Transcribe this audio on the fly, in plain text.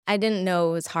I didn't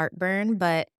know it was heartburn,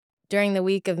 but during the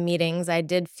week of meetings, I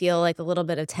did feel like a little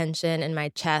bit of tension in my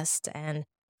chest. And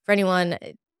for anyone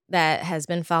that has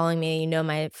been following me,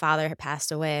 my father had passed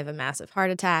away of a massive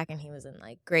heart attack, and he was in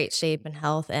like great shape and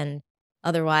health and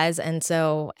otherwise. And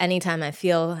so anytime I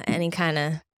feel any kind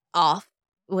of off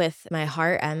with my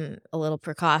heart, I'm a little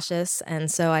precautious.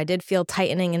 And so I did feel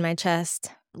tightening in my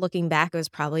chest. Looking back, it was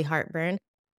probably heartburn.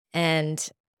 And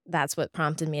that's what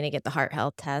prompted me to get the heart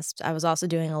health test. I was also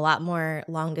doing a lot more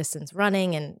long distance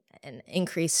running and an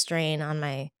increased strain on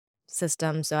my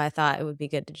system. So I thought it would be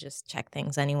good to just check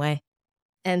things anyway.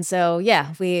 And so,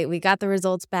 yeah, we got the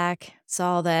results back,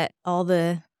 saw that all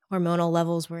the hormonal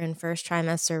levels were in first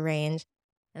trimester range.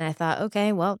 And I thought,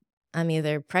 okay, well, I'm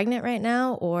either pregnant right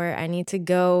now or I need to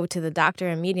go to the doctor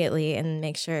immediately and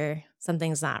make sure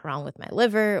something's not wrong with my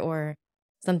liver or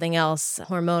something else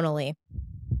hormonally.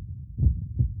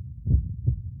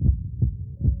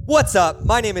 What's up?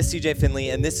 My name is CJ Finley,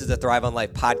 and this is the Thrive on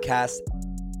Life podcast.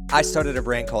 I started a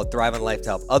brand called Thrive on Life to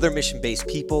help other mission-based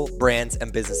people, brands,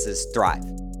 and businesses thrive.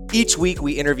 Each week,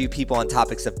 we interview people on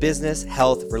topics of business,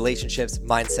 health, relationships,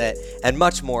 mindset, and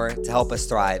much more to help us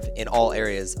thrive in all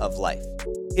areas of life.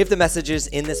 If the messages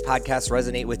in this podcast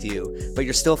resonate with you, but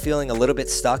you're still feeling a little bit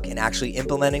stuck in actually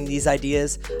implementing these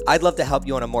ideas, I'd love to help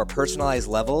you on a more personalized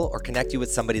level or connect you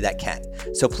with somebody that can.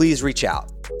 So please reach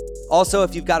out. Also,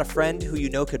 if you've got a friend who you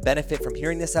know could benefit from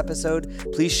hearing this episode,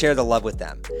 please share the love with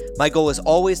them. My goal is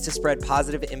always to spread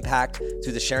positive impact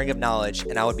through the sharing of knowledge,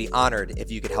 and I would be honored if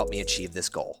you could help me achieve this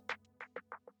goal.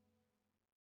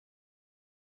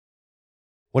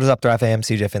 What is up, Thrive fam?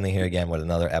 CJ Finley here again with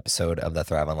another episode of the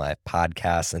Thrive on Life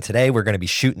podcast. And today we're going to be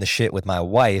shooting the shit with my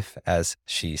wife, as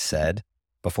she said.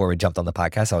 Before we jumped on the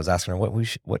podcast, I was asking her,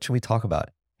 what should we talk about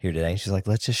here today? And she's like,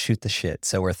 let's just shoot the shit.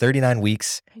 So we're 39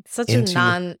 weeks It's such into a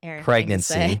non-Erin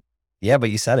pregnancy. thing to say. Yeah, but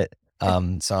you said it.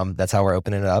 That's how we're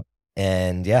opening it up.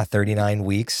 And yeah, 39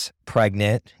 weeks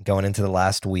pregnant, going into the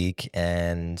last week.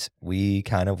 And we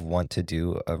kind of want to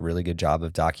do a really good job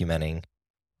of documenting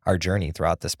our journey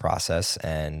throughout this process.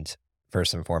 And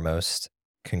first and foremost,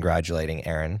 congratulating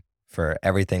Erin for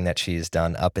everything that she's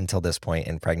done up until this point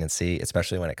in pregnancy,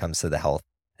 especially when it comes to the health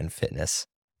and fitness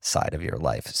side of your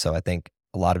life. So I think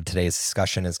a lot of today's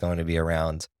discussion is going to be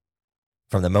around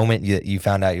from the moment you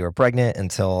found out you were pregnant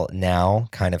until now,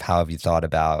 kind of how have you thought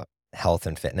about health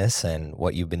and fitness and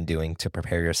what you've been doing to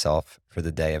prepare yourself for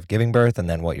the day of giving birth, and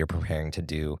then what you're preparing to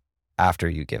do after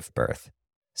you give birth.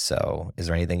 So is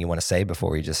there anything you want to say before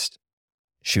we just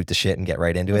shoot the shit and get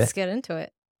right into it? Let's get into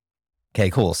it. Okay,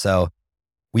 cool. So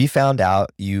we found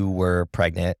out you were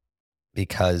pregnant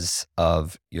because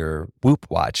of your Whoop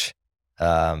watch.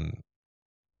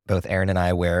 Both Erin and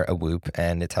I wear a Whoop,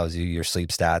 and it tells you your sleep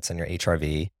stats and your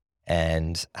HRV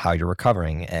and how you're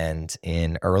recovering. And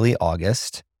in early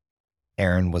August,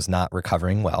 Erin was not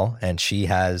recovering well, and she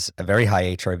has a very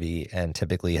high HRV and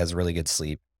typically has really good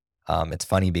sleep. It's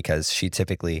funny because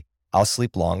I'll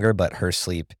sleep longer, but her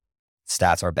sleep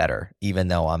stats are better, even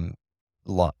though I'm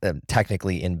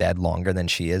technically in bed longer than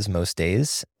she is most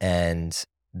days. And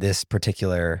this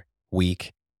particular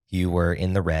week, you were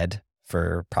in the red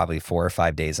for probably 4 or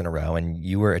 5 days in a row, and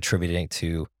you were attributing it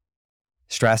to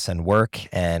stress and work.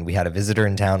 And we had a visitor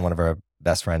in town, one of our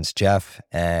best friends, Jeff,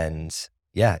 and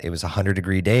yeah, it was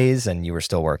 100-degree days and you were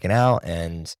still working out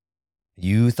and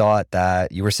you thought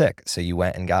that you were sick. So you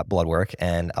went and got blood work,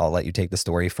 and I'll let you take the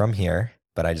story from here.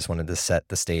 But I just wanted to set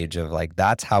the stage of like,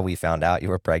 that's how we found out you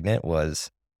were pregnant, was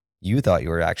you thought you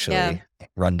were actually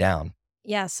run down.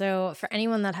 Yeah, so for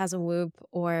anyone that has a Whoop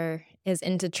or is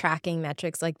into tracking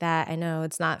metrics like that, I know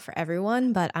it's not for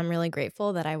everyone, but I'm really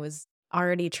grateful that I was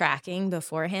already tracking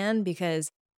beforehand, because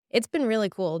it's been really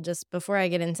cool. Just before I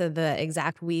get into the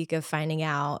exact week of finding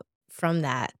out from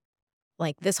that,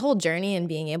 like this whole journey and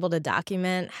being able to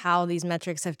document how these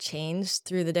metrics have changed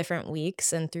through the different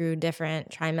weeks and through different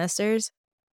trimesters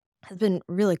has been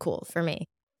really cool for me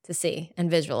to see and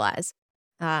visualize.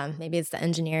 Maybe it's the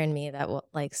engineer in me that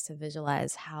likes to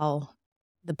visualize how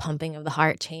the pumping of the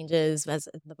heart changes as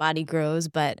the body grows,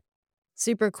 but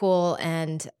super cool,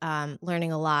 and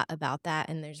learning a lot about that.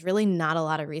 And there's really not a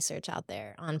lot of research out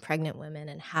there on pregnant women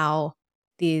and how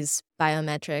these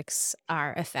biometrics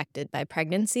are affected by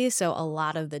pregnancy. So a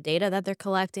lot of the data that they're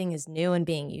collecting is new and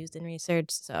being used in research.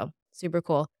 So super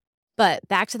cool. But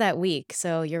back to that week.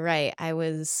 So you're right. I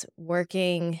was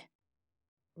working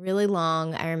really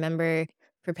long. I remember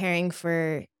preparing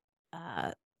for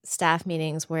staff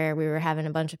meetings where we were having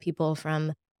a bunch of people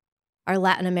from our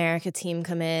Latin America team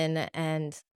come in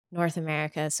and North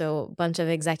America. So a bunch of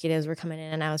executives were coming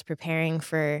in, and I was preparing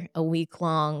for a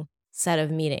week-long set of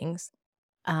meetings.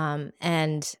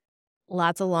 And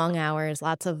lots of long hours,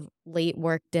 lots of late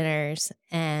work dinners.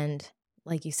 And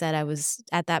like you said, I was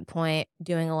at that point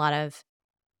doing a lot of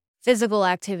physical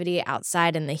activity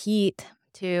outside in the heat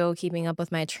too, keeping up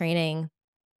with my training.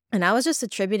 And I was just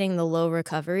attributing the low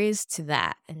recoveries to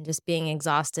that and just being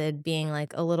exhausted, being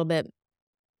like a little bit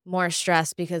more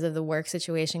stressed because of the work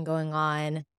situation going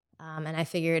on. And I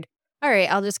figured, all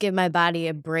right, I'll just give my body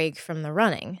a break from the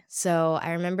running. So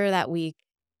I remember that week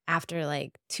after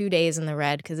like 2 days in the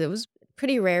red, because it was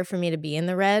pretty rare for me to be in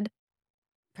the red,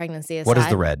 pregnancy What is the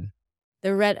aside. red?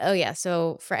 The red, oh yeah.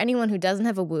 So for anyone who doesn't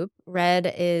have a whoop,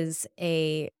 red is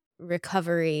a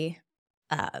recovery,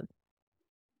 uh,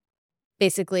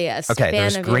 basically a Okay, span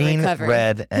there's of your green, recovery.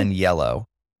 red, and yellow.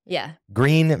 Yeah.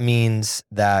 Green means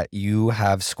that you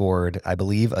have scored, I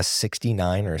believe, a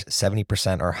 69 or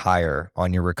 70% or higher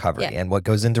on your Yeah. recovery. And what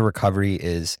goes into recovery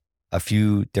is a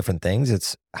few different things.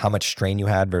 It's how much strain you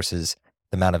had versus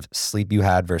the amount of sleep you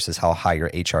had versus how high your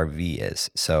HRV is.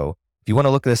 So if you want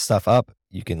to look this stuff up,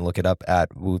 you can look it up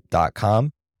at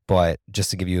whoop.com. But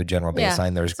just to give you a general Yeah.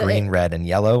 baseline, there's So it, green, red, and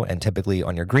yellow. And typically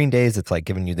on your green days, it's like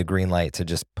giving you the green light to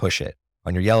just push it.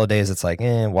 On your yellow days, it's like,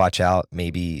 watch out.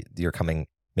 Maybe you're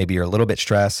a little bit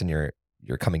stressed and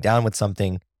you're coming down with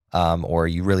something, or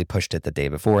you really pushed it the day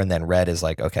before. And then red is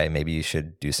like, okay, maybe you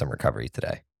should do some recovery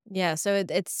today. yeah, so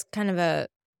it's kind of a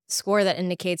score that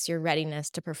indicates your readiness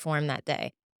to perform that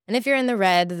day. And if you're in the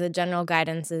red, the general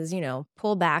guidance is,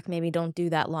 pull back, maybe don't do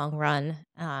that long run,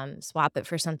 swap it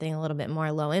for something a little bit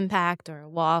more low impact or a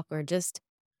walk or just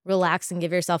relax and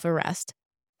give yourself a rest.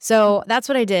 So that's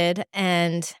what I did.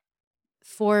 And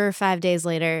 4 or 5 days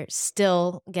later,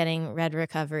 still getting red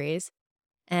recoveries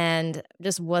and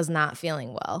just was not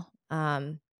feeling well.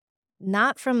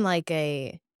 Not from like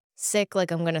a sick,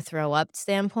 like I'm gonna throw up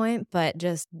standpoint, but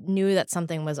just knew that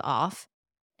something was off.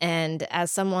 And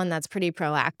as someone that's pretty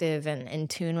proactive and in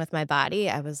tune with my body,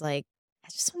 I was like, I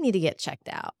just need to get checked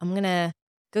out. I'm gonna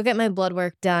go get my blood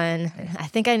work done. I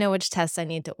think I know which tests I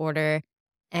need to order.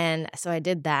 And so I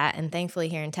did that. And thankfully,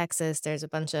 here in Texas, there's a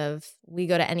bunch of, we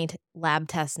go to any lab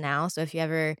tests now. So if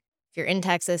you're in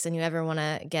Texas and you ever want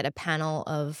to get a panel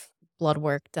of blood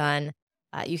work done,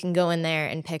 you can go in there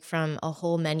and pick from a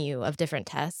whole menu of different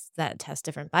tests that test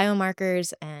different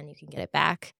biomarkers, and you can get it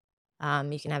back.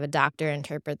 You can have a doctor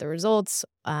interpret the results.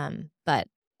 But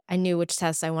I knew which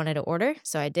tests I wanted to order,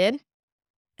 so I did.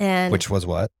 And Which was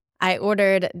what? I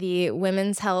ordered the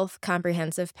Women's Health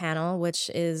Comprehensive Panel,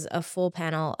 which is a full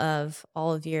panel of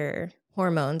all of your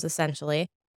hormones, essentially.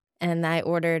 And I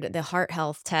ordered the Heart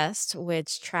Health Test,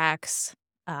 which tracks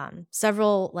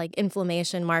several like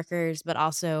inflammation markers, but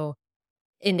also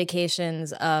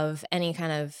indications of any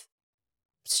kind of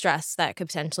stress that could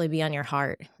potentially be on your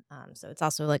heart. So it's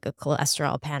also like a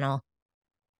cholesterol panel.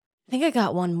 I think I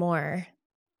got one more.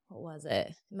 What was it?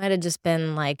 It might have just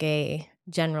been like a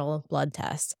general blood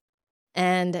test.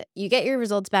 And you get your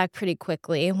results back pretty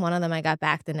quickly. One of them I got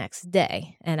back the next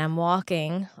day, and I'm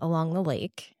walking along the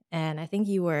lake. And I think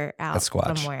you were At out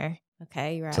Squatch. somewhere.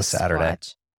 Okay. You were It's a at Saturday.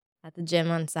 Squatch at the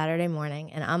gym on Saturday morning.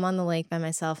 And I'm on the lake by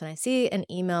myself, and I see an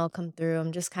email come through.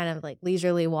 I'm just kind of like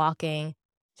leisurely walking,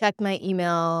 check my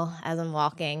email as I'm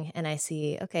walking, and I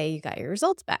see, okay, you got your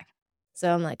results back.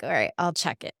 So I'm like, all right, I'll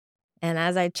check it. And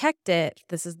as I checked it,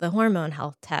 this is the hormone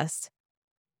health test.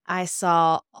 I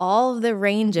saw all of the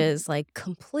ranges like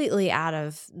completely out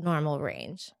of normal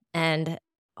range. And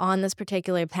on this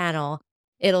particular panel,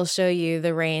 it'll show you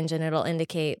the range and it'll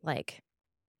indicate like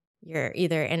you're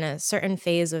either in a certain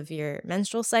phase of your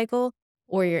menstrual cycle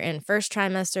or you're in first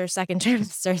trimester, second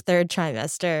trimester, third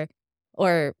trimester,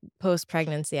 or post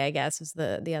pregnancy, I guess was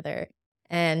the other.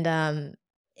 And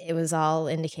it was all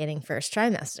indicating first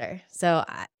trimester. So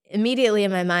immediately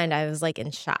in my mind, I was like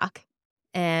in shock.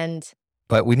 And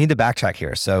But we need to backtrack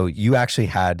here. So you actually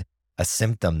had a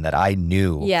symptom that I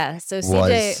knew yeah, so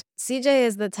was CJ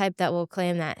is the type that will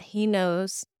claim that he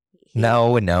knows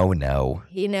no, no, no.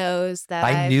 he knows that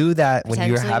I I knew that when you're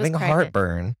potentially was having pregnant.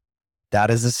 heartburn, that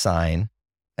is a sign.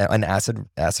 An acid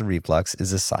reflux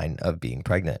is a sign of being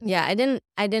pregnant. Yeah, I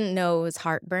didn't know it was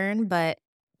heartburn, but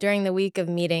during the week of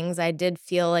meetings, I did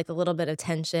feel like a little bit of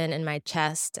tension in my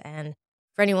chest. And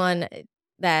for anyone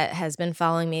that has been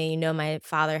following me, my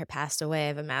father had passed away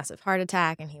of a massive heart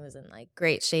attack, and he was in like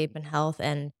great shape and health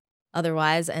and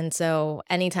otherwise. And so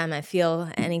anytime I feel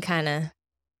any kind of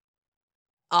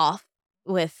off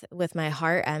with my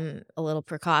heart, I'm a little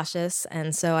precautious.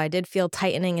 And so I did feel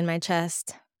tightening in my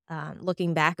chest.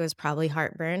 Looking back, it was probably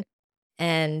heartburn.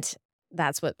 And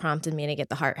that's what prompted me to get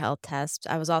the heart health test.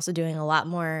 I was also doing a lot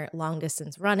more long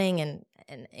distance running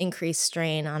and increased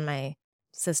strain on my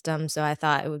system. So I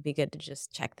thought it would be good to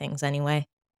just check things anyway.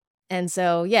 And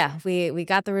so, yeah, we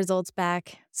got the results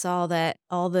back, saw that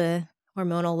all the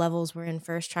hormonal levels were in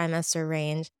first trimester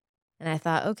range, and I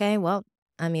thought, "Okay, well,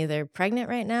 I'm either pregnant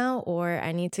right now or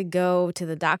I need to go to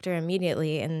the doctor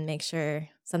immediately and make sure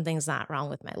something's not wrong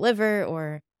with my liver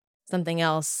or something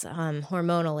else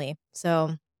hormonally."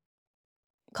 So,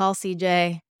 call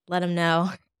CJ, let him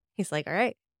know. He's like, "All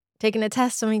right, taking a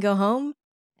test when we go home."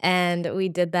 And we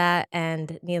did that,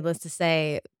 and needless to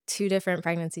say, 2 different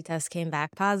pregnancy tests came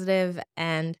back positive,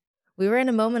 and we were in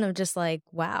a moment of just like,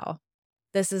 "Wow,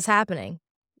 this is happening."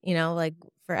 Like,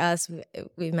 for us,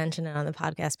 we mentioned it on the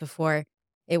podcast before,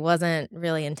 it wasn't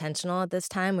really intentional at this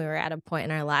time. We were at a point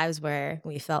in our lives where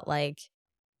we felt like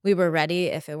we were ready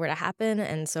if it were to happen,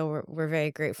 and so we're very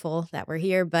grateful that we're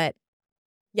here, but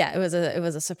yeah, it was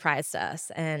a surprise to us,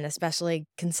 and especially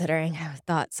considering I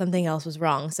thought something else was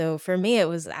wrong. So for me, it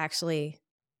was actually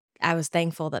I was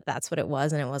thankful that that's what it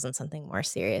was, and it wasn't something more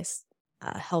serious,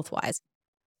 health-wise.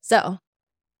 So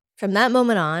from that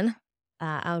moment on,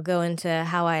 I'll go into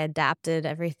how I adapted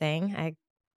everything. I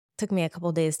took me a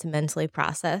couple days to mentally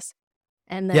process,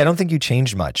 and Yeah, I don't then think you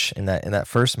changed much in that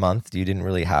first month. You didn't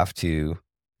really have to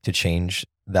change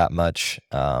that much.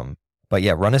 But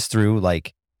yeah, run us through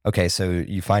like, okay, so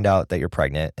you find out that you're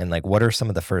pregnant, and like, what are some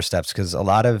of the first steps? Because a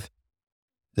lot of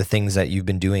the things that you've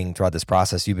been doing throughout this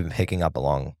process, you've been picking up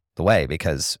along the way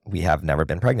because we have never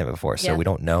been pregnant before, so yeah. we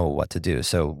don't know what to do.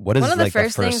 So, what One is of the like the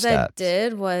first first things I steps?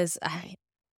 did was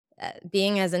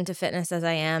being as into fitness as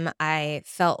I am, I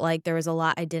felt like there was a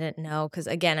lot I didn't know because,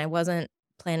 again, I wasn't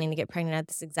planning to get pregnant at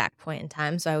this exact point in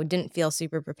time. So I didn't feel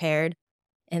super prepared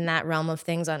in that realm of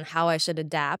things on how I should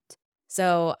adapt.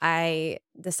 So I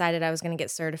decided I was going to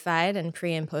get certified in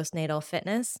pre and postnatal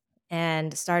fitness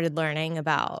and started learning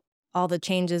about all the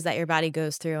changes that your body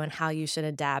goes through and how you should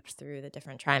adapt through the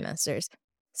different trimesters.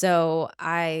 So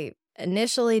I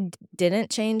initially didn't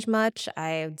change much.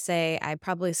 I would say I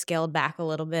probably scaled back a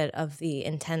little bit of the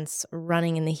intense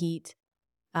running in the heat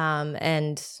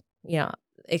and, you know,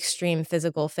 extreme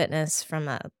physical fitness from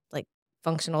a like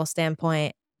functional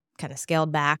standpoint, kind of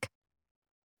scaled back.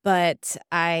 But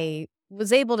I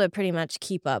was able to pretty much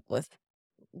keep up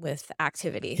with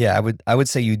activity. Yeah, I would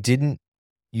say you didn't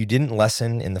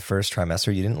lessen in the first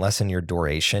trimester. You didn't lessen your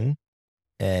duration,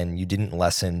 and you didn't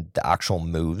lessen the actual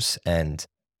moves and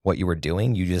what you were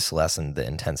doing. You just lessened the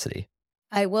intensity.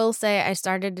 I will say I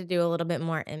started to do a little bit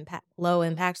more low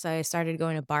impact. So I started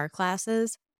going to bar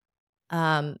classes,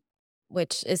 um,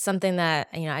 which is something that,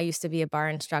 I used to be a bar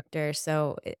instructor.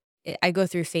 So I go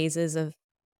through phases of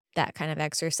that kind of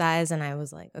exercise. And I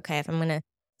was like, okay, if I'm going to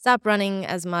stop running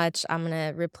as much, I'm going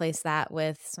to replace that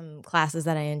with some classes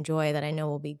that I enjoy that I know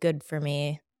will be good for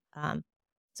me. Um,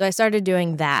 so I started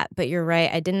doing that. But you're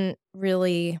right. I didn't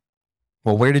really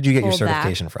Well, where did you get your pull back.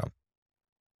 certification from?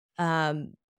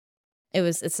 Um,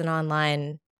 it's an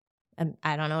online,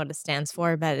 I don't know what it stands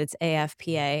for, but it's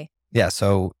AFPA. Yeah,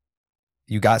 so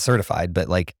you got certified, but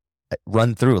like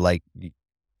run through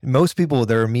most people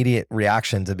their immediate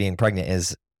reaction to being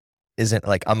pregnant isn't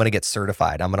like I'm going to get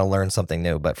certified. I'm going to learn something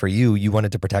new. But for you, you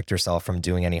wanted to protect yourself from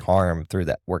doing any harm through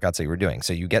that workouts that you were doing.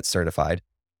 So you get certified.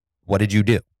 What did you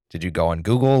do? Did you go on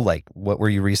Google? Like what were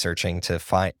you researching to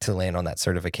land on that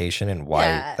certification and why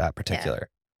Yeah, that yeah. particular?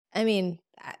 I mean,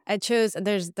 I chose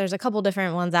there's a couple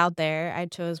different ones out there. I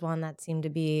chose one that seemed to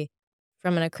be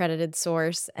from an accredited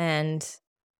source and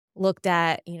looked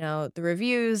at, the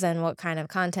reviews and what kind of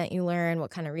content you learn, what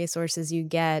kind of resources you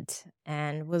get,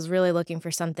 and was really looking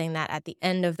for something that at the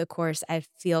end of the course, I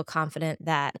feel confident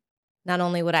that not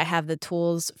only would I have the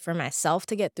tools for myself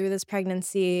to get through this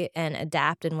pregnancy and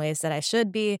adapt in ways that I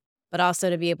should be, but also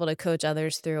to be able to coach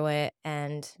others through it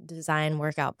and design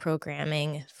workout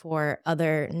programming for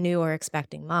other new or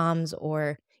expecting moms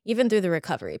or even through the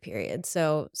recovery period.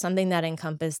 So, something that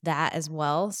encompassed that as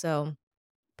well. So,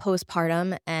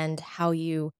 postpartum and how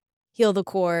you heal the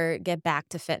core, get back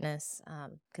to fitness,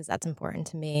 because that's important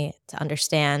to me to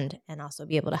understand and also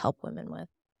be able to help women with.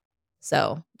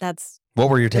 So What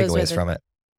were your those are takeaways from it?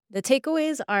 the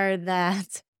takeaways are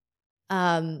that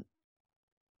um,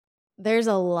 there's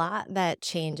a lot that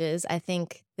changes. I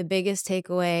think the biggest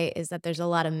takeaway is that there's a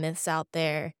lot of myths out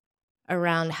there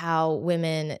around how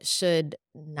women should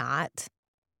not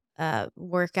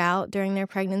work out during their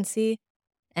pregnancy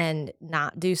and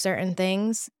not do certain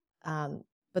things. Um,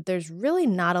 but there's really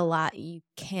not a lot you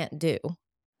can't do.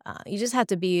 You just have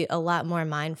to be a lot more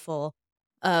mindful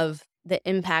of the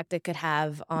impact it could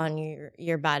have on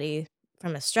your body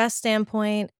from a stress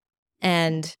standpoint,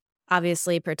 and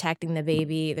obviously protecting the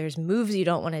baby. There's moves you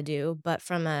don't want to do, but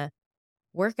from a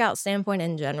workout standpoint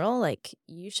in general, like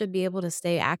you should be able to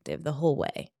stay active the whole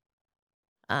way.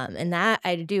 And that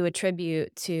I do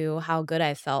attribute to how good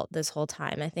I felt this whole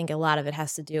time. I think a lot of it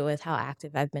has to do with how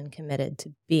active I've been committed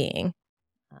to being.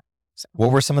 Uh, so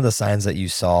What were some of the signs that you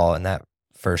saw in that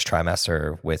first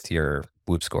trimester with your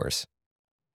Whoop scores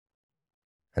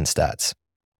and stats?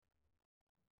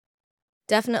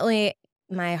 definitely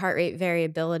my heart rate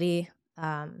variability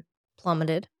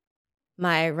plummeted.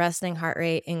 My resting heart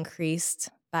rate increased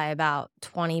by about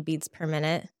 20 beats per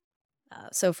minute.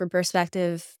 So for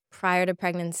perspective, prior to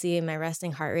pregnancy, my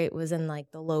resting heart rate was in like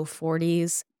the low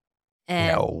 40s.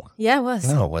 And No. yeah, it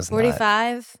was No, it was not.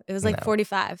 45. It was No. like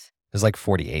 45. It was like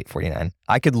 48, 49.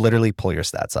 I could literally pull your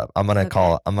stats up. I'm gonna Okay.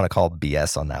 call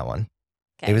BS on that one.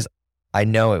 It Okay. was I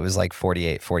know it was like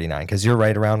 48, 49 because you're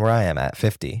right around where I am at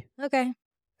 50. Okay.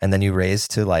 And then you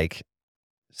raised to like,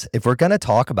 if we're gonna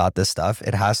talk about this stuff,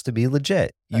 it has to be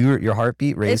legit. Your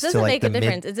heartbeat It raised to doesn't like make a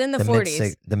difference. It's in the the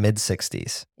 40s. mid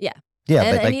 60s. Yeah. Yeah,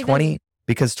 And but and like even 20,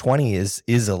 because 20 is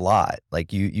a lot.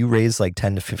 Like you raise like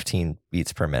 10 to 15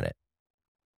 beats per minute.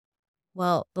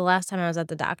 well, the last time I was at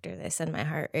the doctor, they said my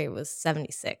heart rate was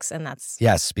 76, and that's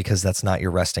Yes, because that's not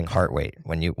your resting heart rate.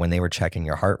 When they were checking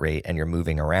your heart rate and you're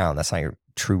moving around, that's not your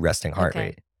true resting heart okay.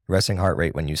 rate. Resting heart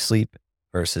rate when you sleep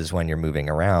versus when you're moving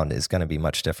around is going to be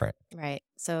much different. Right.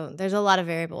 So there's a lot of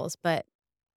variables, but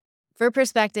for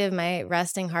perspective, my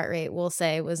resting heart rate, we'll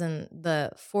say, was in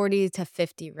the 40 to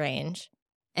 50 range,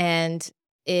 and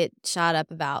it shot up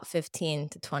about 15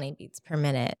 to 20 beats per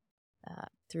minute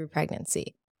through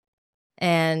pregnancy.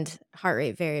 And heart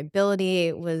rate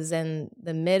variability was in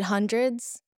the mid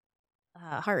hundreds.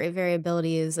 Heart rate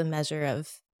variability is a measure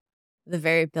of the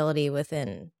variability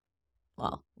within.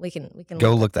 Well, we can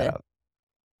Go look up look that the.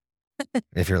 up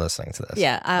if you're listening to this.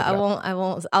 Yeah, Look I it up. won't. I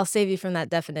won't. I'll save you from that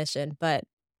definition, but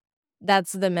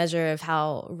that's the measure of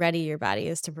how ready your body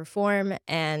is to perform.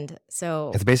 And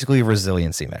so, It's basically a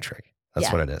resiliency metric. That's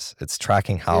yeah, what it is. It's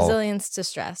tracking how. resilience to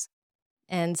stress.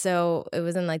 And so it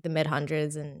was in like the mid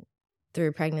hundreds, and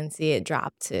through pregnancy, it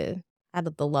dropped to at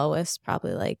the lowest,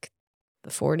 probably like the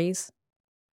 40s,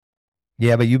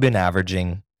 Yeah, but you've been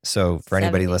averaging. So for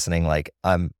anybody 70s. listening, like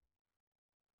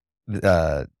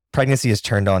pregnancy has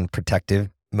turned on protective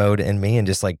mode in me and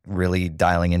just like really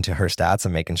dialing into her stats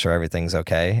and making sure everything's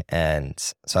okay. And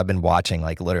so I've been watching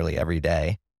like literally every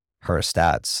day her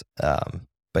stats.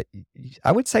 But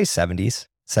I would say 70s.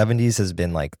 70s has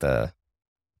been like the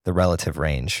relative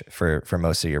range for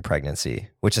most of your pregnancy,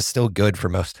 which is still good for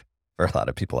a lot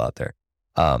of people out there.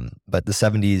 But the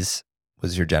 70s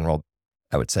was your general,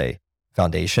 I would say,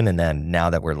 foundation. And then now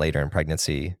that we're later in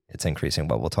pregnancy, it's increasing,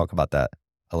 but we'll talk about that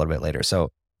a little bit later.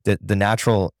 So the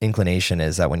natural inclination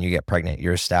is that when you get pregnant,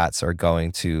 your stats are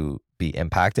going to be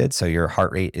impacted. So your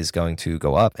heart rate is going to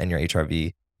go up and your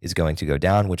HRV is going to go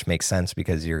down, which makes sense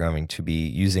because you're going to be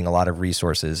using a lot of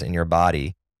resources in your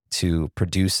body to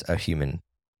produce a human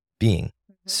being.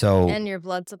 So And your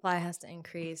blood supply has to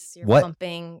increase. You're what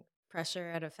pumping pressure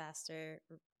at a faster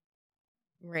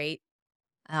rate.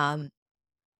 Um,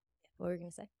 what were we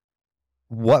going to say?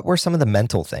 what were some of the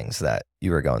mental things that you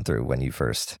were going through when you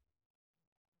first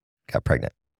got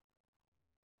pregnant?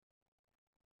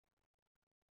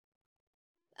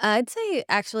 I'd say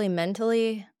actually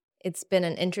mentally, it's been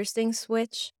an interesting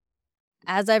switch.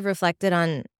 As I've reflected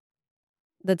on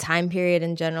the time period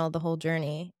in general, the whole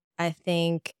journey, I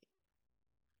think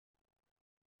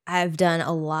I've done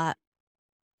a lot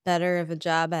better of a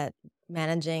job at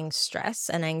managing stress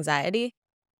and anxiety.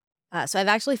 So I've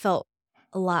actually felt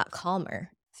a lot calmer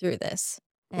through this.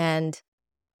 And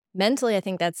mentally, I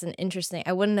think that's an interesting,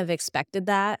 I wouldn't have expected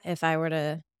that if I were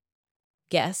to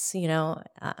guess,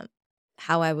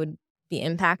 how I would be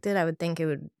impacted. I would think it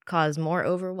would cause more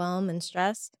overwhelm and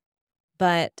stress.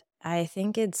 But I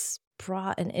think it's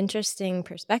brought an interesting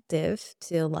perspective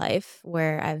to life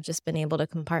where I've just been able to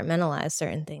compartmentalize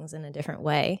certain things in a different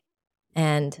way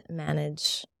and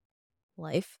manage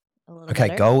life a little Okay,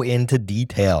 better. go into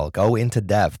detail, go into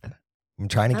depth. I'm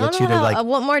trying to I don't get know you to how like,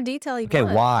 what more detail you okay,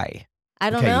 want. why? I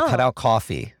don't Okay, you cut know. out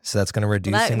coffee, so that's going to Well,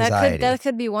 reduce that could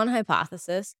anxiety. be one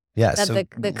hypothesis Yeah, that so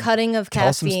the cutting of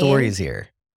tell some caffeine, stories here.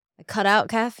 I cut out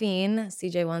caffeine.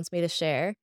 CJ wants me to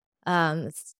share.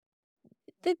 It's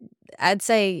the, I'd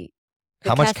say the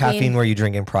How much caffeine caffeine. were you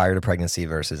drinking prior to pregnancy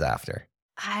versus after?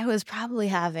 I was probably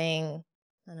having,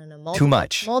 I don't know, Too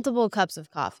much. multiple cups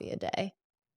of coffee a day,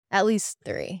 at least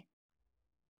 3.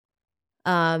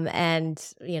 And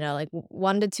like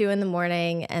 1 to 2 in the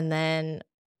morning, and then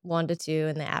 1 to 2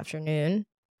 in the afternoon.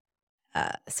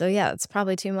 So yeah, it's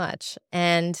probably too much.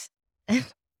 And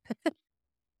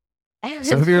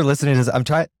So if you're listening to this, I'm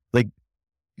trying, like,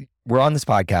 we're on this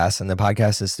podcast and the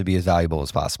podcast is to be as valuable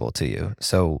as possible to you.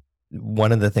 So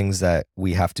one of the things that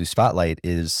we have to spotlight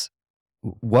is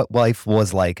what life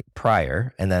was like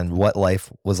prior, and then what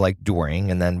life was like during,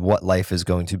 and then what life is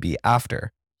going to be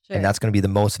after. And Sure. that's going to be the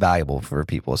most valuable for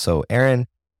people. So Erin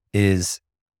is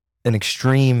an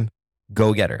extreme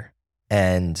go-getter.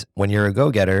 And when you're a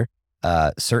go-getter,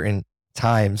 certain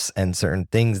times and certain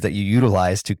things that you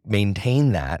utilize to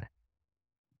maintain that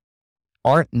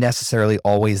aren't necessarily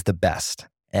always the best.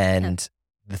 Yeah. And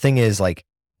the thing is, like,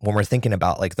 when we're thinking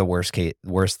about like the worst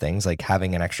things, like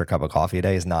having an extra cup of coffee a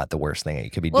day is not the worst thing that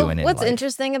you could be Well, doing in what's life.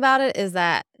 interesting about it is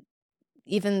that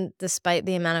even despite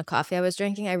the amount of coffee I was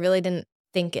drinking, I really didn't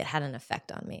think it had an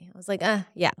effect on me. I was like,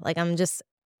 yeah, like I'm just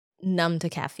numb to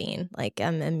caffeine. Like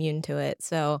I'm immune to it.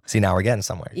 So See, now we're getting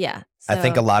somewhere. yeah. I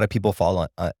think a So lot of people fall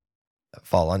I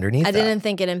underneath that. didn't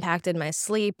think it impacted my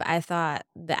sleep. I thought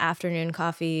the afternoon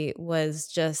coffee was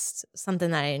just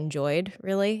something that I enjoyed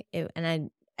really. And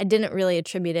I didn't really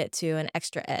attribute it to an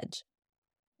extra edge.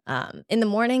 In the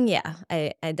morning, yeah,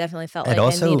 I definitely felt And like I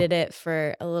also, needed it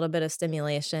for a little bit of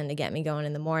stimulation to get me going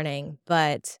in the morning,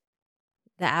 but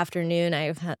the afternoon,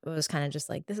 was kinda just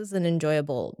like, "This is an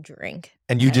enjoyable drink."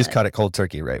 and you just cut it cold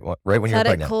turkey, right? Right when you were Cut it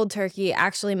pregnant. cold turkey.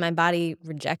 Actually, my body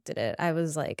rejected it. I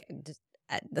was like, just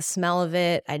the smell of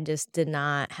it, I just did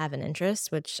not have an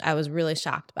interest, which I was really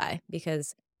shocked by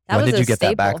because that When was did a you get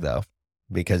that back staple. though?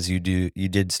 Because you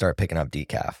did start picking up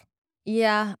decaf.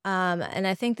 Yeah, and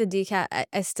I think the decaf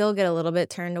I still get a little bit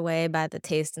turned away by the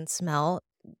taste and smell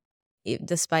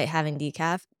despite having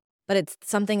decaf, but it's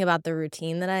something about the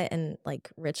routine that I and like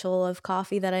ritual of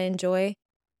coffee that I enjoy.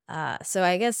 So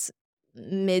I guess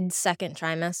mid second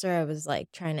trimester, I was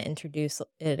like trying to introduce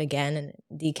it again in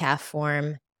decaf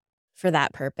form for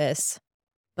that purpose,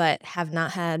 but have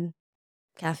not had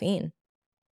caffeine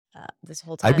this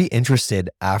whole I'd be time. interested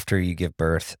after you give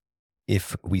birth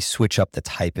if we switch up the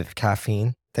type of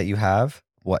caffeine that you have,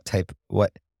 what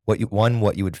you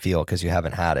would feel because you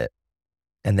haven't had it.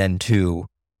 And then two,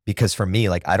 because for me,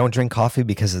 like I don't drink coffee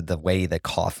because of the way the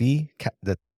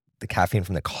the caffeine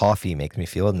from the coffee makes me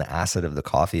feel and the acid of the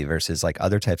coffee versus like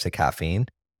other types of caffeine.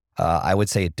 I would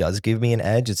say it does give me an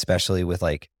edge, especially with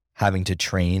like having to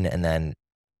train and then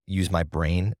use my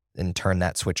brain and turn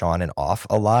that switch on and off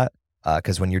a lot.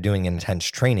 Because when you're doing intense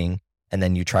training and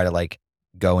then you try to like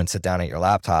go and sit down at your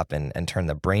laptop and turn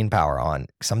the brain power on,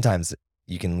 sometimes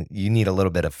you need a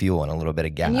little bit of fuel and a little bit of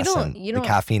And gas, and you the don't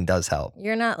caffeine does help.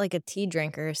 you're not like a tea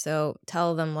drinker, so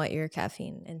tell them what your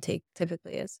caffeine intake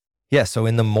typically is. Yeah, so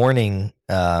in the morning,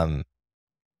 I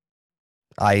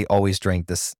always drink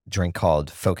this drink called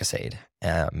Focus Aid.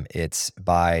 It's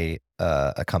by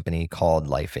a company called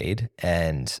Life Aid,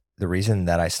 and the reason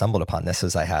that I stumbled upon this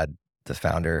is I had the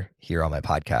founder here on my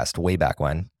podcast way back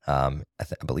when, I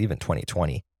believe in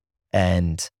 2020,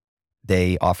 and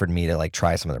they offered me to like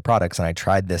try some of their products, and I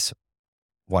tried this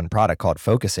one product called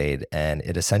Focus Aid, and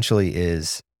it essentially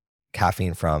is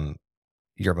caffeine from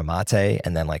yerba mate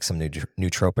and then like some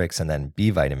nootropics and then B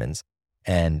vitamins.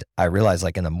 And I realized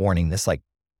like in the morning, this like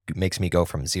makes me go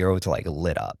from zero to like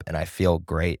lit up and I feel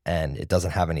great. And it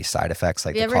doesn't have any side effects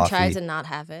Have like you the ever tried coffee. to not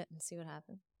have it and see what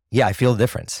happens? Yeah, I feel a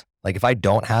difference. Like if I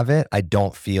don't have it, I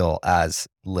don't feel as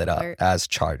lit up, Alert. as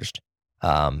charged.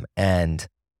 And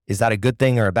is that a good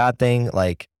thing or a bad thing?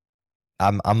 Like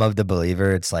I'm of the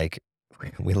believer it's like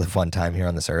we live one time here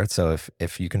on this earth. So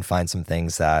if you can find some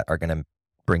things that are going to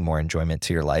bring more enjoyment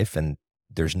to your life and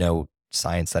there's no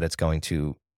science that it's going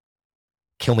to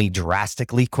kill me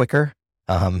drastically quicker,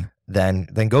 then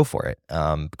go for it.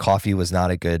 Coffee was not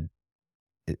a good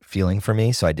feeling for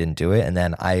me, so I didn't do it. And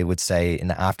then I would say in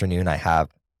the afternoon,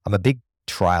 I'm a big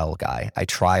trial guy. I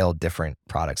trial different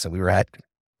products. So we were at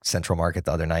Central Market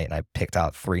the other night and I picked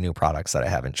out 3 new products that I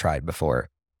haven't tried before.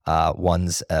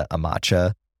 One's a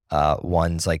matcha,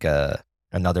 one's like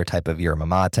another type of yerba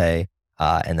mate,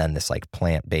 and then this like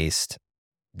plant-based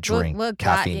drink, What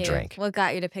got caffeine you? drink. What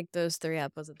got you to pick those 3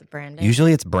 up? Was it the branding?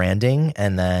 Usually it's branding,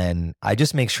 and then I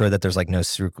just make sure that there's like no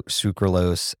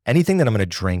sucralose. Anything that I'm going to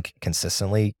drink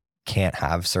consistently can't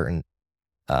have certain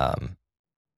um,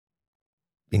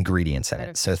 ingredients in Side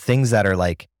it. So effects. things that are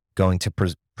like going to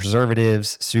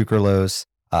preservatives, sucralose.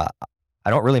 I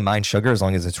don't really mind sugar as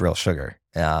long as it's real sugar,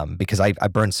 because I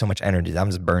burn so much energy. I'm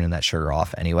just burning that sugar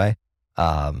off anyway.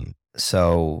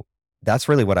 So that's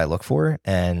really what I look for,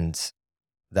 and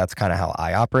that's kind of how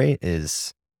I operate.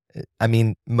 I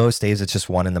mean, most days it's just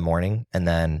 1 in the morning, and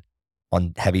then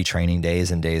on heavy training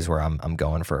days and days where I'm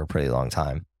going for a pretty long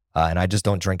time, and I just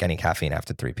don't drink any caffeine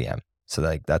after 3 p.m. So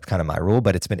like that's kind of my rule.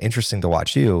 But it's been interesting to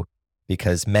watch you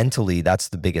because mentally that's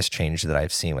the biggest change that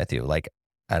I've seen with you. Like,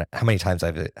 how many times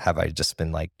have I just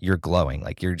been like, you're glowing,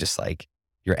 like you're just like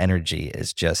your energy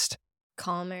is just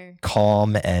calmer.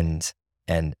 calm and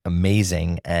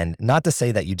amazing. And not to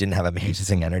say that you didn't have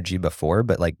amazing energy before,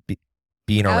 but like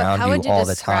being around How you would you all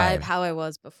the describe time, how I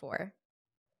was before?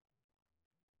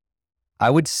 I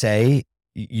would say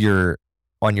you're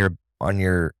on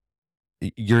your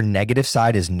negative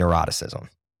side is neuroticism.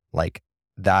 Like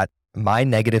that, my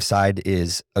negative side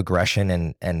is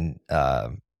aggression and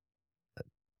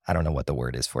I don't know what the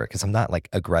word is for it because I'm not like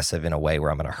aggressive in a way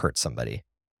where I'm going to hurt somebody.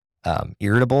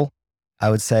 Irritable, I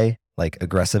would say, like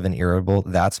aggressive and irritable.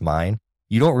 That's mine.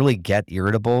 You don't really get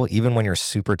irritable even when you're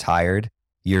super tired.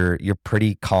 You're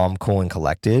pretty calm, cool, and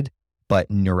collected. But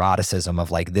neuroticism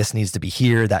of like this needs to be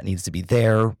here, that needs to be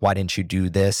there. Why didn't you do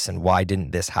this, and why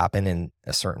didn't this happen in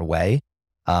a certain way?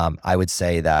 I would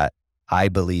say that I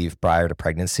believe prior to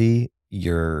pregnancy,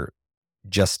 you're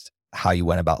just how you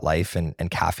went about life, and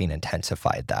caffeine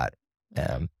intensified that.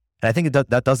 Mhm. And I think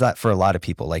that does that for a lot of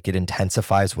people. Like it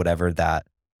intensifies whatever that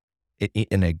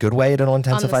in a good way, it'll On the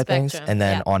intensify things. spectrum, And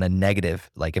then yeah. on a negative,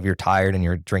 like if you're tired and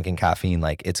you're drinking caffeine,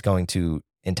 like it's going to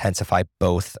intensify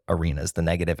both arenas, the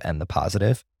negative and the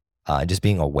positive. Just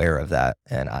being aware of that.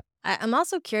 And I'm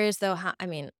also curious though how I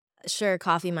mean, sure,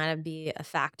 coffee might be a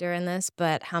factor in this,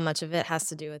 but how much of it has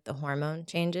to do with the hormone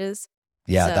changes?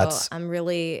 yeah, So, that's I'm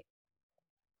really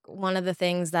one of the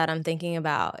things that I'm thinking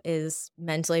about is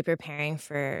mentally preparing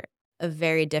for a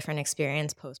very different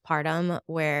experience postpartum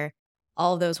where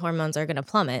all those hormones are gonna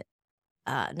plummet,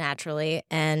 naturally,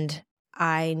 and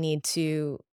I need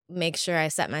to make sure I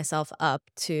set myself up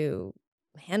to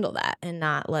handle that and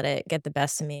not let it get the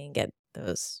best of me and get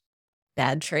those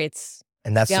bad traits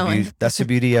and that's the going. beauty. That's the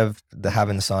beauty of the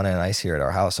having the sauna and ice here at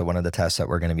our house. So one of the tests that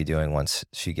we're going to be doing once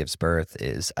she gives birth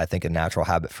is, I think, a natural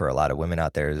habit for a lot of women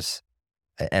out there is,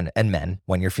 and men,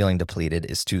 when you're feeling depleted,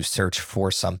 is to search for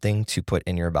something to put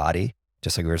in your body.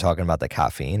 Just like we were talking about the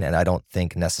caffeine. And I don't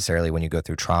think necessarily when you go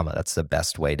through trauma, that's the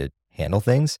best way to handle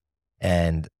things.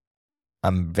 And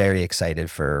I'm very excited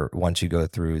for once you go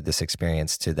through this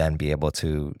experience to then be able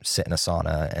to sit in a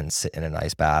sauna and sit in an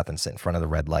ice bath and sit in front of the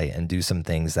red light and do some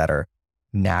things that are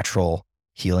natural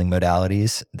healing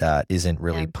modalities that isn't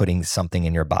really Yeah. putting something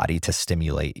in your body to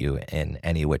stimulate you in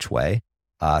any which way.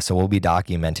 So we'll be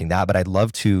documenting that, but I'd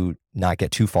love to not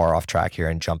get too far off track here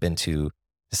and jump into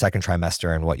the second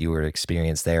trimester and what you were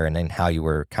experienced there and then how you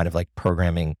were kind of like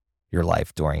programming your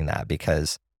life during that,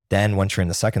 because then once you're in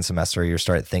the second semester, you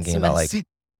start thinking about like Semester.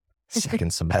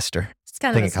 second semester. It's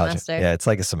kind of a Thinking college. semester. Yeah, it's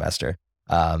like a semester.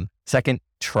 Second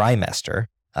trimester.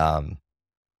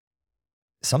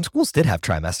 Some schools did have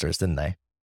trimesters, didn't they?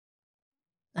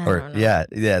 I Or don't know.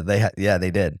 yeah,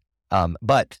 they did.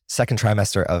 But second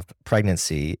trimester of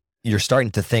pregnancy, you're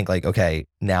starting to think like, okay,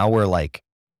 now we're like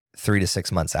 3 to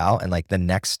 6 months out, and like the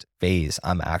next phase,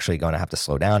 I'm actually going to have to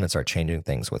slow down and start changing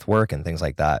things with work and things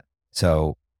like that.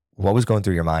 So, what was going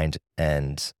through your mind,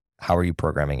 and how are you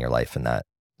programming your life in that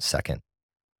second,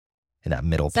 in that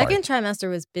middle part? Second trimester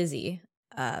was busy.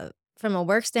 From a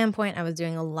work standpoint, I was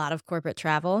doing a lot of corporate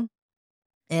travel,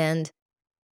 and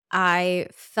I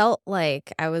felt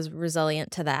like I was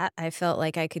resilient to that. I felt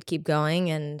like I could keep going,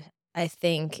 and I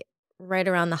think right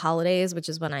around the holidays, which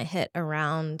is when I hit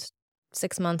around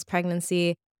 6 months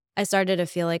pregnancy, I started to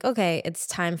feel like, "Okay, it's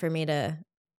time for me to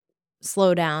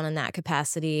slow down in that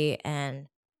capacity and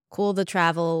cool the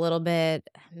travel a little bit,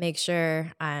 make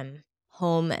sure I'm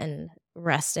home and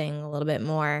resting a little bit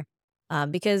more.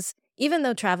 Because even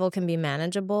though travel can be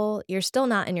manageable, you're still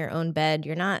not in your own bed.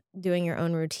 You're not doing your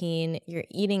own routine. You're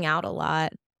eating out a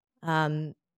lot.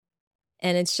 Um,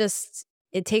 and it's just,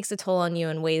 it takes a toll on you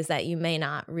in ways that you may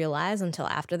not realize until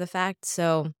after the fact.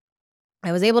 So,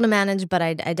 I was able to manage, but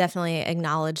I definitely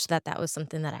acknowledged that that was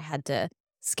something that I had to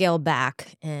scale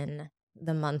back in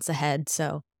the months ahead.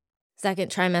 So, second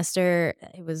trimester,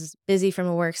 it was busy from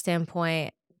a work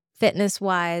standpoint. Fitness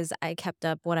wise, I kept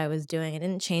up what I was doing. I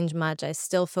didn't change much. I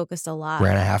still focused a lot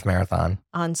Ran a half marathon.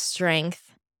 on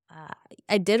strength. Uh,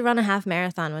 I did run a half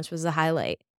marathon, which was a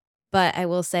highlight. But I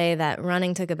will say that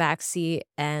running took a back seat,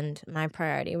 and my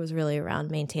priority was really around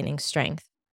maintaining strength.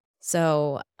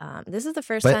 So, this is the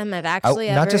first But time I've actually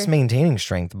not just ever. maintaining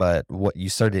strength, but what you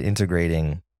started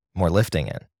integrating more lifting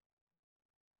in.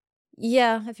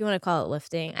 Yeah, if you wanna call it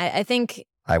lifting. I think.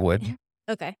 I would.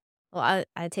 Okay. Well,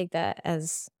 I take that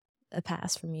as a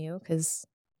pass from you because 'cause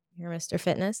you're Mr.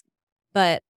 Fitness.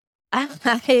 But I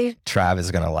Trav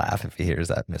is gonna laugh if he hears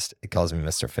that. He calls me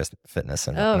Mr. Fitness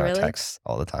Oh, in our really? texts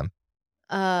all the time.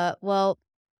 Well,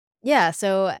 yeah,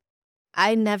 so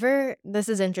I never this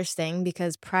is interesting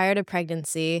because prior to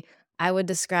pregnancy, I would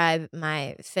describe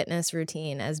my fitness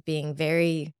routine as being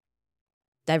very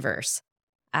diverse.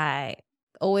 I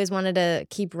always wanted to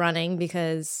keep running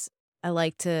because I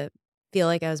like to feel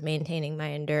like I was maintaining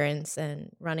my endurance and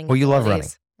running Well, you love running,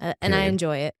 abilities, and I period.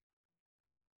 enjoy it.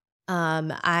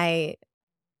 I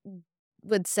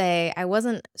would say I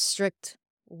wasn't strict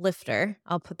lifter.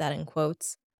 I'll put that in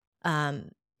quotes. Um,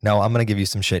 No, I'm gonna give you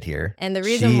some shit here. and the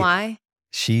reason She why,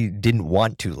 she didn't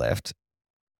want to lift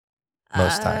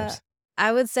most uh, times.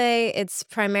 I would say it's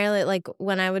primarily like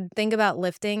when I would think about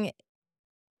lifting,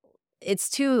 it's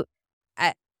too.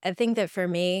 I I think that for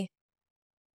me,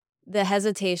 the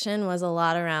hesitation was a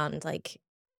lot around like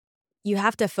you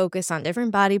have to focus on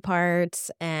different body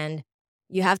parts and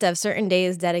you have to have certain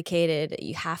days dedicated.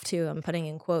 You have to, I'm putting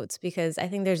in quotes because I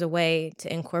think there's a way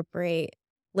to incorporate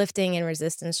lifting and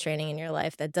resistance training in your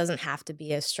life that doesn't have to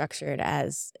be as structured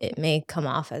as it may come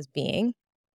off as being.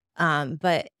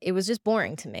 But it was just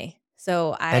boring to me.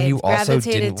 So And I you also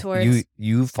gravitated didn't you towards,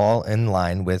 you fall in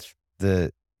line with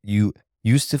you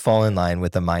used to fall in line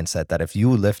with the mindset that if you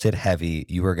lifted heavy,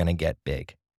 you were gonna get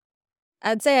big.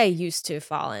 I'd say I used to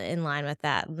fall in line with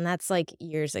that. And that's like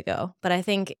years ago. But I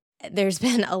think there's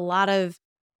been a lot of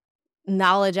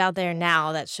knowledge out there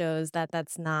now that shows that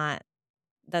that's not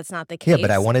the Yeah,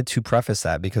 but I case. wanted to preface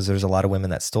that because there's a lot of women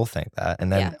that still think that.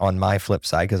 And then Yeah. on my flip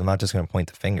side, because I'm not just gonna point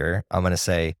the finger, I'm gonna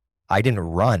say I didn't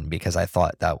run because I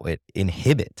thought that would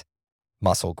inhibit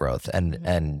muscle growth Mhm.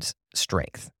 and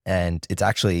strength. And it's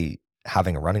actually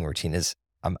having a running routine is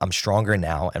I'm stronger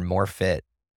now and more fit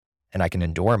and I can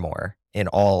endure more in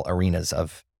all arenas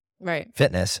of Right.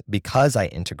 fitness because I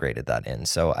integrated that in.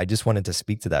 So I just wanted to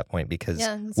speak to that point because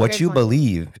Yeah, that's a what great you point.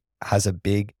 believe has a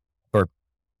big, or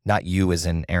not you as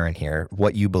in Erin here,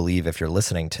 what you believe if you're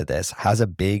listening to this has a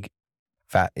big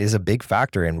is a big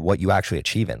factor in what you actually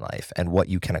achieve in life and what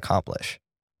you can accomplish.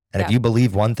 And if Yeah. you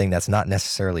believe one thing that's not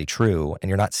necessarily true and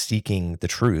you're not seeking the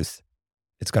truth,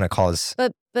 it's going to cause,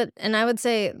 But and I would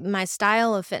say my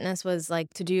style of fitness was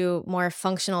like to do more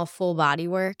functional full body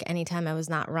work anytime I was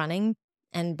not running.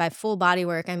 And by full body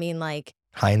work, I mean like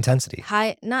high intensity.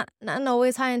 high not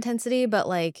always high intensity, but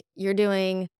like you're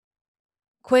doing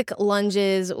quick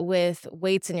lunges with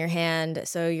weights in your hand.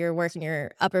 So you're working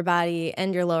your upper body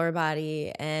and your lower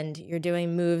body and you're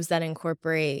doing moves that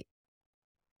incorporate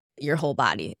your whole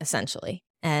body essentially.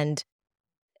 And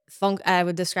I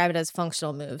would describe it as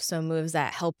functional moves, so moves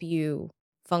that help you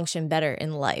function better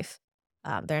in life.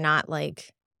 They're not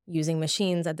like using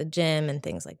machines at the gym and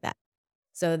things like that.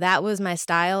 So that was my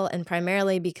style, and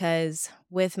primarily because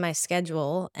with my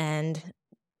schedule and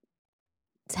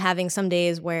having some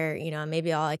days where,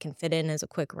 maybe all I can fit in is a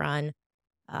quick run.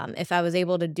 If I was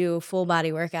able to do a full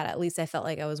body workout, at least I felt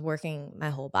like I was working my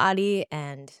whole body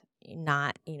and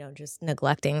not, just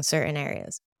neglecting certain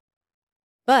areas.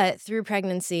 But through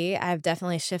pregnancy, I've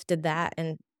definitely shifted that,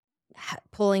 and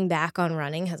pulling back on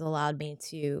running has allowed me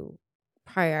to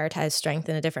prioritize strength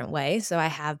in a different way. So I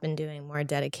have been doing more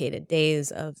dedicated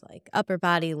days of like upper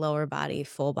body, lower body,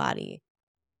 full body,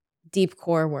 deep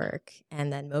core work,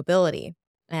 and then mobility.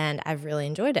 And I've really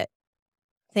enjoyed it.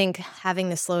 I think having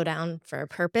to slow down for a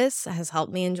purpose has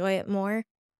helped me enjoy it more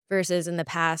versus in the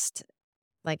past,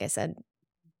 like I said,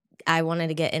 I wanted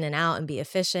to get in and out and be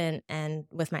efficient. And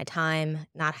with my time,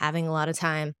 not having a lot of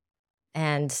time,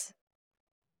 and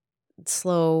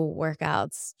slow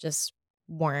workouts just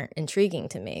weren't intriguing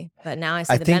to me, but now I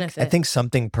see the I benefit. think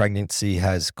something pregnancy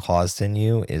has caused in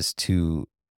you is to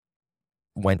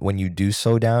when you do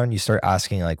slow down, you start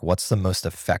asking like what's the most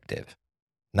effective,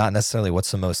 not necessarily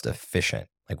what's the most efficient.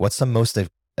 Like what's the most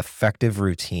effective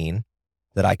routine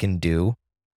that I can do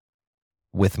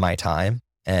with my time?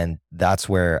 And that's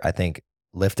where I think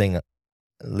lifting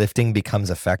lifting becomes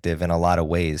effective in a lot of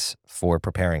ways for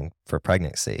preparing for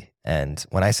pregnancy. And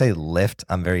when I say lift,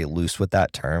 I'm very loose with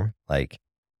that term. Like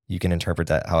you can interpret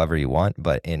that however you want,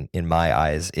 but in my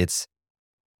eyes, it's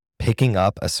picking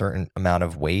up a certain amount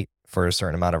of weight for a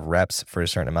certain amount of reps for a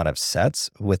certain amount of sets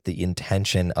with the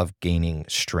intention of gaining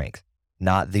strength,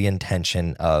 not the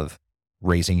intention of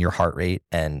raising your heart rate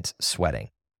and sweating.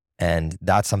 And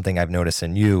that's something I've noticed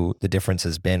in you. The difference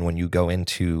has been when you go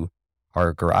into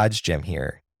our garage gym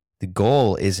here, the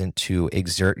goal isn't to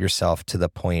exert yourself to the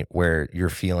point where you're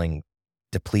feeling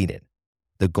depleted.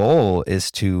 The goal is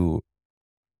to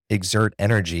exert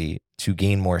energy to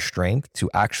gain more strength, to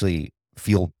actually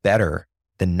feel better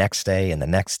the next day and the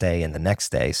next day and the next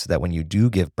day, so that when you do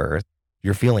give birth,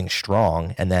 you're feeling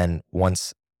strong. And then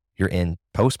once you're in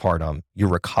postpartum, you're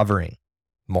recovering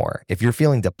more. If you're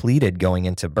feeling depleted going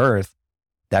into birth,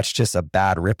 that's just a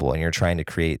bad ripple and you're trying to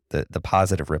create the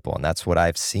positive ripple. And that's what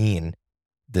I've seen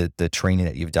the training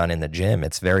that you've done in the gym.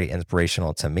 It's very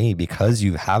inspirational to me because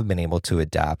you have been able to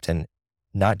adapt and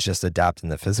not just adapt in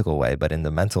the physical way, but in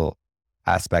the mental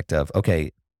aspect of,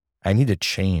 okay, I need to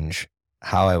change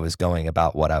how I was going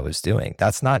about what I was doing.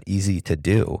 That's not easy to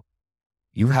do.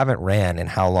 You haven't ran in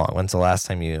how long? When's the last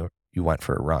time you went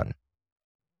for a run?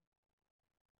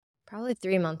 Probably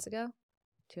 3 months ago,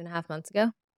 2.5 months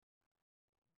ago.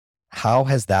 How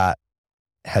has that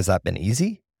been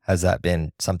easy? Has that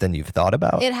been something you've thought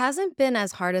about? It hasn't been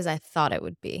as hard as I thought it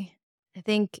would be. I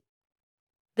think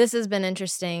this has been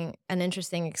an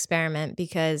interesting experiment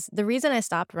because the reason I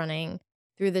stopped running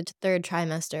through the 3rd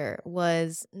trimester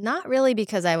was not really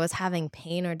because I was having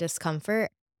pain or discomfort.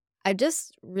 I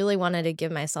just really wanted to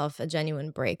give myself a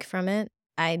genuine break from it.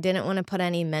 I didn't want to put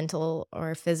any mental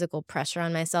or physical pressure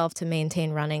on myself to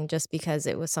maintain running just because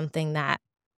it was something that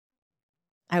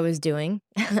I was doing.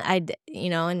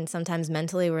 And sometimes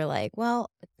mentally we're like, well,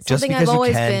 it's Just something I've because you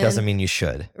always can been. doesn't mean you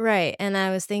should. Right. And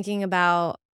I was thinking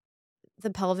about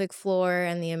the pelvic floor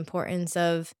and the importance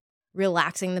of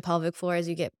relaxing the pelvic floor as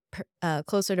you get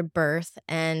closer to birth.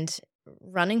 And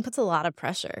running puts a lot of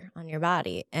pressure on your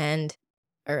body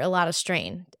or a lot of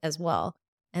strain as well.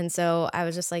 And so I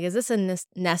was just like, is this a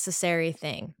necessary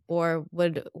thing? Or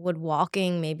would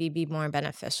walking maybe be more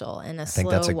beneficial in a I think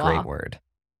that's slow a great walk? word.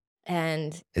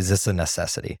 And Is this a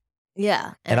necessity?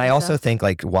 yeah. And I And so also think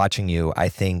like watching you, I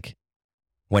think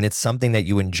when it's something that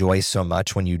you enjoy so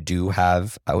much, when you do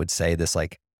have, I would say this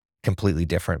like completely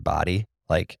different body,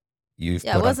 like you've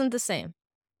yeah, it put on, wasn't the same.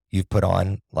 you've put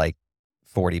on like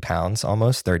 40 pounds,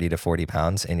 almost 30 to 40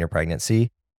 pounds in your pregnancy.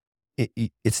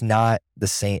 It's not the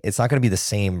same. It's not going to be the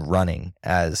same running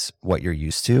as what you're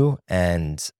used to.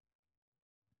 And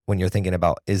when you're thinking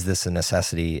about, is this a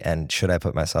necessity and should I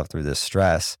put myself through this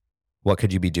stress? What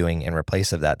could you be doing in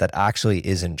replace of that that actually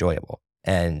is enjoyable?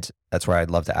 And that's where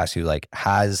I'd love to ask you, like,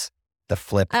 has the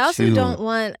flip to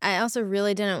I also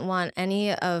really didn't want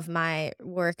any of my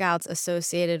workouts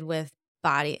associated with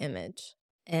body image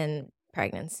in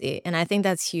pregnancy, and I think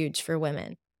that's huge for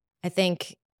women. I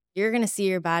think you're gonna see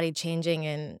your body changing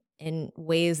in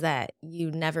ways that you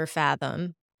never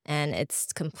fathom, and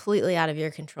it's completely out of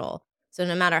your control. So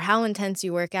no matter how intense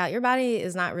you work out, your body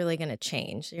is not really gonna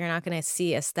change. You're not gonna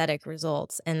see aesthetic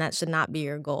results, and that should not be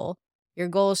your goal. Your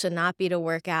goal should not be to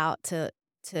work out to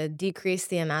decrease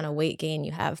the amount of weight gain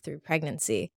you have through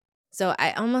pregnancy. So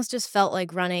I almost just felt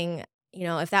like running,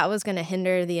 if that was going to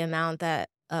hinder the amount that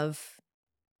of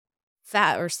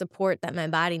fat or support that my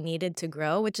body needed to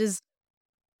grow, which is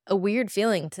a weird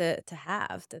feeling to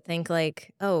have, to think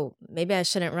like, oh, maybe I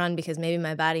shouldn't run because maybe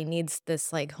my body needs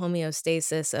this like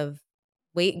homeostasis of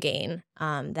weight gain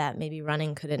that maybe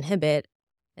running could inhibit,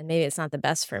 and maybe it's not the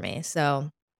best for me.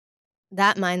 So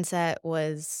that mindset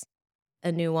was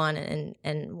a new one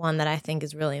and one that I think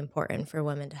is really important for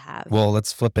women to have. well,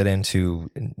 let's flip it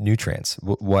into nutrients.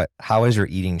 How has your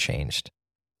eating changed?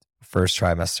 First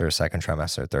trimester, second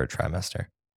trimester, third trimester.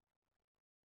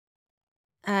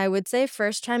 I would say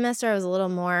first trimester, I was a little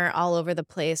more all over the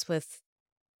place with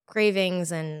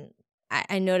cravings, and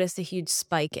I noticed a huge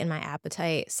spike in my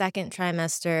appetite. Second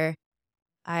trimester,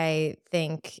 I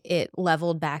think it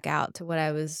leveled back out to what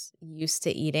I was used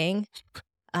to eating. This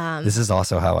Um, is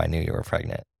also how I knew you were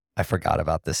pregnant. I forgot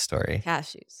about this story.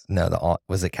 Cashews, No,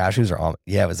 was it cashews or almond?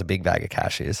 Yeah, it was a big bag of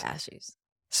cashews. cashews.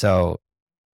 So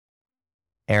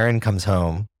Erin comes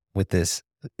home with this.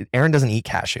 Erin doesn't eat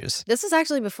cashews. This was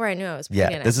actually before I knew I was Yeah,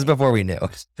 pregnant, I this is think. before we knew,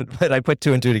 but I put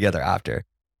two and two together after.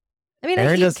 I mean, I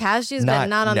Erin eat does cashews, but not,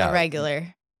 not on the no,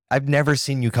 regular. I've never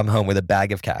seen you come home with a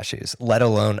bag of cashews, let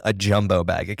alone a jumbo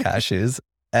bag of cashews.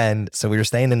 And so we were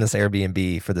staying in this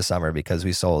Airbnb for the summer because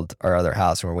we sold our other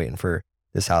house and we're waiting for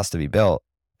this house to be built.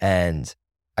 And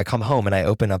I come home and I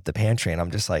open up the pantry and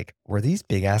I'm just like, were these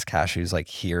big ass cashews like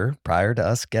here prior to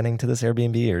us getting to this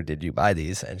Airbnb or did you buy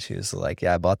these? And she was like,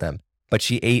 yeah, I bought them. But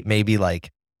she ate maybe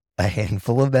like a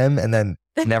handful of them and then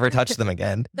never touched them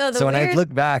again. No, So when I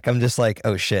look back, I'm just like,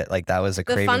 oh shit, like that was a the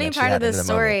craving funny that she part of had in this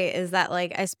the moment. story is that,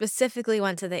 like, I specifically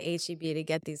went to the HEB to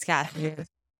get these cashews,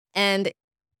 and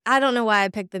I don't know why I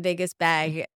picked the biggest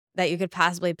bag that you could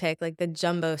possibly pick, like the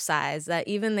jumbo size, that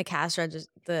even the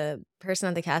person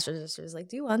at the cash register was like,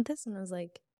 "Do you want this?" And I was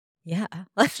like, "Yeah,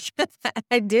 like,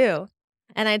 I do."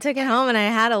 And I took it home and I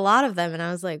had a lot of them and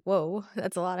I was like, "Whoa,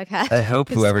 that's a lot of I hope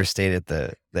cashews." whoever stayed at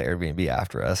the Airbnb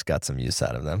after us got some use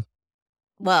out of them.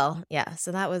 Well, yeah,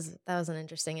 so that was an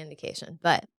interesting indication.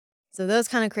 But so those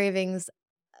kind of cravings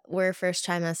were first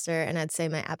trimester, and I'd say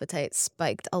my appetite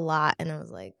spiked a lot and I was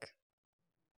like,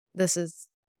 this is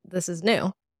this is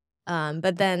new.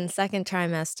 But then second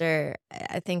trimester,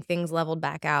 I think things leveled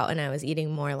back out and I was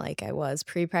eating more like I was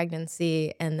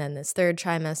pre-pregnancy. And then this third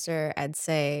trimester, I'd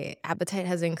say appetite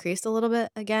has increased a little bit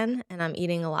again, and I'm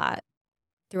eating a lot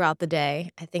throughout the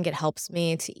day. I think it helps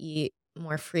me to eat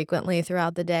more frequently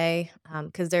throughout the day,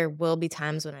 because there will be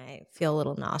times when I feel a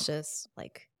little nauseous,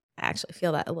 like, I actually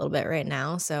feel that a little bit right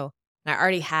now, so I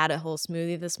already had a whole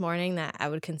smoothie this morning that I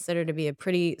would consider to be a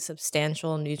pretty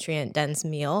substantial nutrient-dense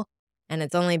meal, and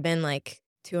it's only been, like,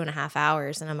 2.5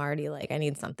 hours, and I'm already like, "I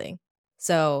need something."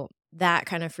 So, that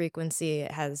kind of frequency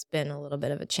has been a little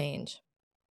bit of a change.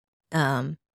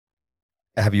 Um,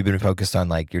 Have you been focused on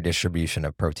like your distribution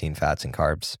of protein, fats, and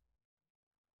carbs?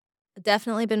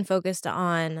 Definitely been focused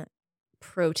on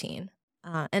protein.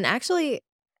 And actually,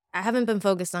 I haven't been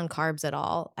focused on carbs at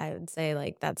all. I would say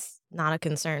like that's not a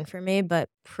concern for me, but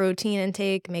protein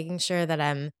intake, making sure that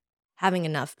I'm having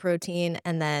enough protein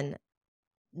and then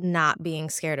not being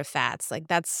scared of fats. Like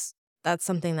that's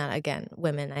something that again,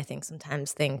 women I think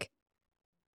sometimes think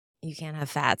you can't have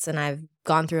fats, and I've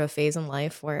gone through a phase in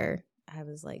life where I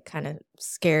was like kind of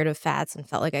scared of fats and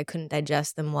felt like I couldn't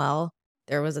digest them well.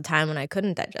 There was a time when I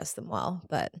couldn't digest them well,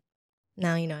 but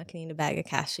now, I can eat a bag of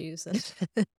cashews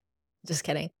and just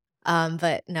kidding.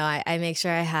 But no, I make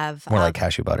sure I have, More like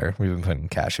cashew butter. We've been putting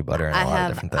cashew butter in I a lot of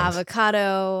have different things.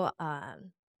 avocado,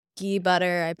 ghee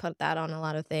butter. I put that on a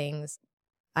lot of things.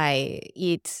 I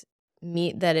eat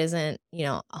meat that isn't,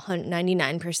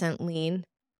 99% lean.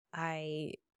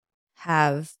 I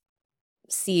have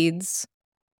seeds.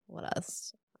 What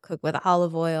else? Cook with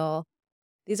olive oil.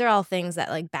 These are all things that,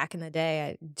 like, back in the day,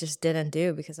 I just didn't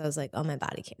do because I was like, "Oh, my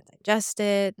body can't digest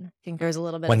it." I think there's a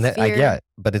little bit of When I fear. get,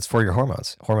 but it's for your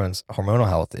hormones. Hormonal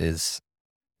health is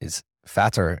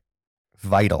fats are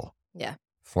vital Yeah,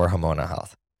 for hormonal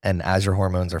health. And as your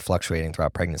hormones are fluctuating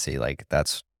throughout pregnancy, like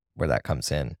that's where that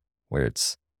comes in, where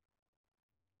it's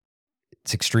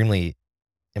extremely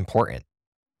important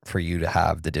for you to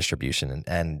have the distribution.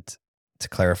 And to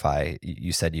clarify,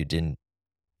 you said you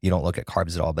don't look at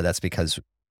carbs at all, but that's because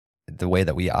the way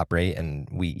that we operate and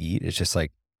we eat is just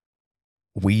like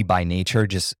we by nature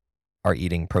just are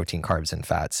eating protein, carbs, and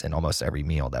fats in almost every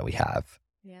meal that we have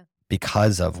yeah,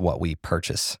 because of what we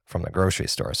purchase from the grocery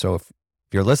store. So if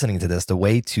you're listening to this, the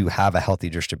way to have a healthy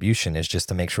distribution is just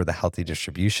to make sure the healthy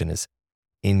distribution is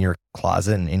in your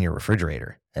closet and in your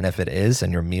refrigerator. And if it is,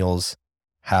 and your meals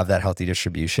have that healthy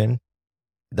distribution,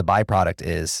 the byproduct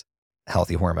is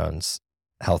healthy hormones,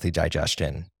 healthy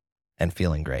digestion, and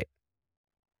feeling great,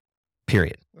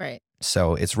 period. right.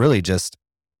 So it's really just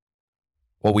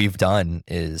what we've done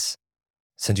is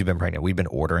since you've been pregnant, we've been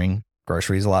ordering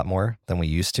groceries a lot more than we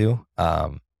used to.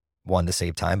 One, to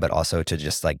save time, but also to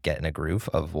just like get in a groove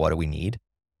of what do we need.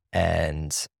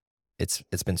 And it's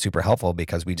been super helpful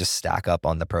because we just stack up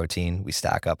on the protein, we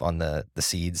stack up on the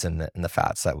seeds and the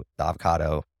fats that the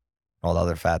avocado, all the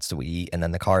other fats that we eat, and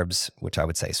then the carbs, which I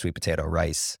would say sweet potato,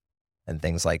 rice, and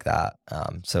things like that.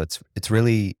 So it's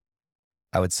really,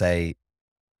 I would say,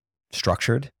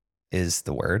 structured is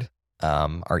the word.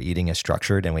 Our eating is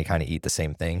structured, and we kind of eat the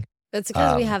same thing. It's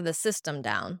because we Um, have the system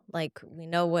down. Like, we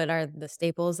know what are the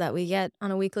staples that we get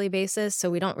on a weekly basis, so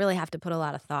we don't really have to put a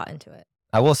lot of thought into it.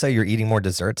 I will say you're eating more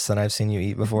desserts than I've seen you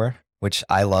eat before, which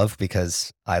I love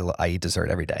because I eat dessert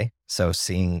every day. So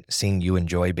seeing you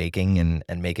enjoy baking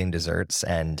and making desserts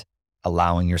and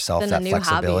allowing yourself Been a that new hobby of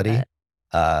flexibility,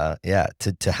 it. yeah,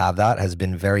 to have that has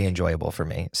been very enjoyable for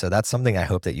me. So that's something I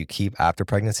hope that you keep after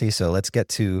pregnancy. So let's get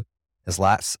to this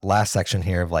last section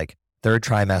here of like third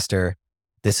trimester.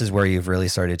 This is where you've really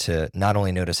started to not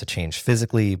only notice a change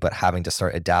physically, but having to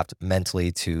start adapt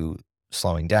mentally to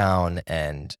slowing down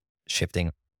and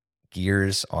shifting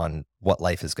gears on what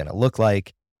life is going to look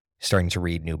like, starting to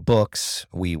read new books.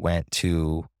 We went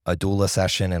to a doula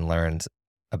session and learned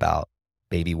about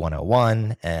Baby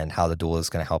 101 and how the doula is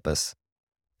going to help us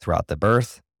throughout the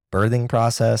birthing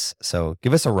process. So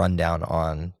give us a rundown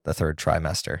on the third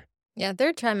trimester. Yeah,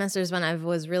 third trimester is when I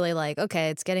was really like, "Okay,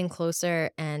 it's getting closer,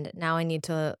 and now I need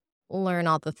to learn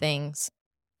all the things."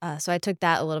 So I took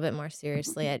that a little bit more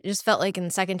seriously. I just felt like in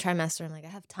the second trimester, I'm like, "I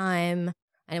have time.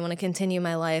 I want to continue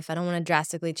my life. I don't want to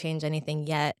drastically change anything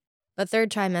yet." But third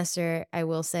trimester, I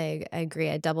will say, I agree.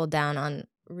 I doubled down on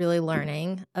really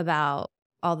learning about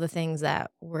all the things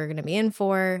that we're going to be in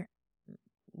for.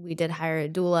 We did hire a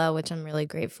doula, which I'm really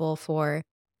grateful for.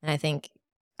 And I think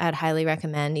I'd highly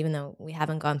recommend, even though we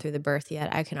haven't gone through the birth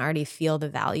yet, I can already feel the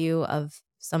value of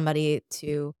somebody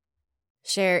to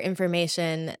share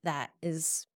information that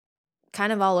is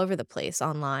kind of all over the place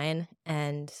online.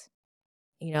 And,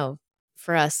 you know,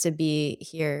 for us to be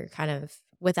here kind of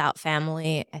without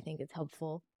family, I think it's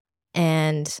helpful.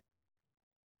 And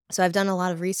so I've done a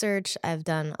lot of research, I've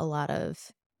done a lot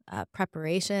of So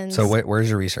preparations. where's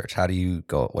your research? How do you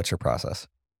go? What's your process?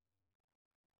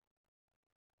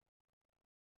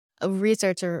 A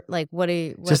researcher, like, what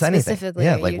Just anything. specifically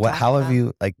Yeah. are Like you what, talking how have about?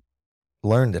 you like,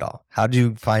 learned it all? How did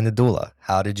you find the doula?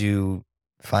 How did you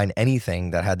find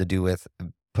anything that had to do with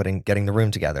getting the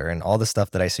room together and all the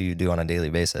stuff that I see you do on a daily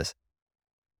basis?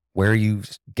 Where are you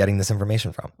getting this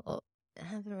information from? Well, I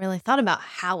haven't really thought about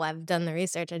how I've done the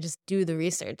research. I just do the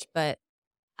research, but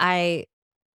I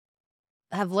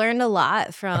have learned a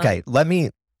lot from. Okay,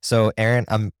 so Erin,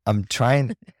 I'm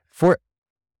trying for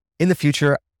in the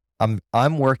future,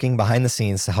 I'm working behind the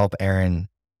scenes to help Erin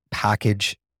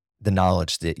package the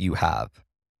knowledge that you have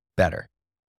better.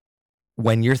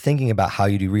 When you're thinking about how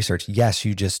you do research, yes,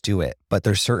 you just do it, but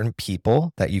there's certain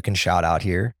people that you can shout out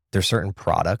here. There's certain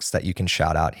products that you can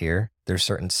shout out here. There's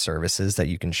certain services that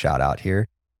you can shout out here.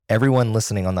 Everyone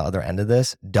listening on the other end of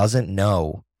this doesn't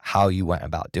know how you went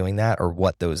about doing that or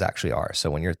what those actually are. So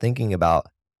when you're thinking about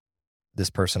this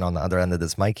person on the other end of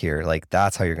this mic here, like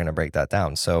that's how you're going to break that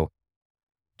down. So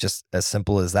just as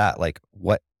simple as that, like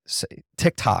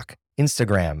TikTok,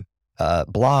 Instagram,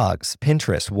 blogs,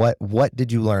 Pinterest, what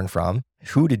did you learn from?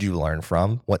 Who did you learn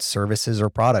from? What services or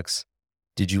products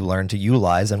did you learn to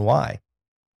utilize and why?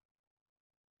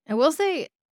 I will say,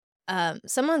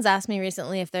 someone's asked me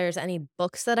recently if there's any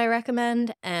books that I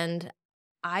recommend, and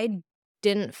I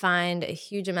didn't find a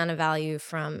huge amount of value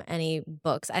from any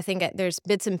books. I think there's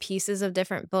bits and pieces of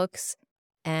different books,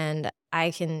 and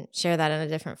I can share that in a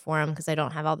different forum because I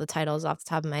don't have all the titles off the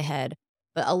top of my head.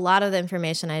 But a lot of the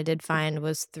information I did find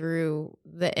was through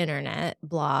the internet,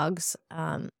 blogs,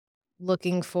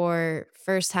 looking for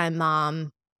first time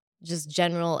mom, just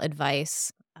general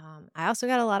advice. I also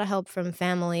got a lot of help from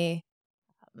family.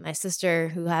 My sister,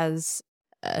 who has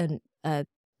a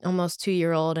almost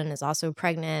 2-year old and is also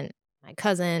pregnant, my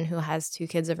cousin, who has 2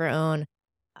 kids of her own,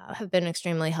 have been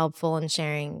extremely helpful in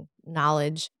sharing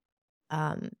knowledge.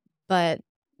 Um, but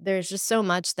there's just so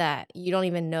much that you don't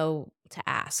even know to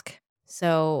ask.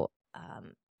 So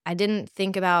I didn't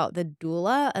think about the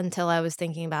doula until I was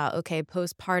thinking about, okay,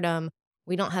 postpartum,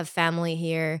 we don't have family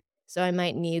here, so I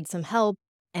might need some help.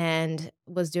 And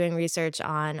was doing research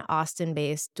on Austin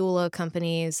based doula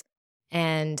companies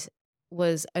and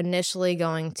was initially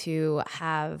going to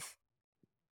have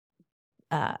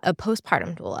a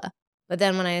postpartum doula. But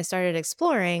then when I started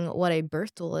exploring what a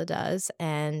birth doula does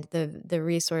and the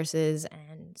resources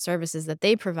and services that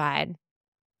they provide,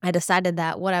 I decided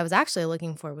that what I was actually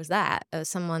looking for was that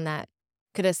someone that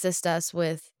could assist us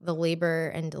with the labor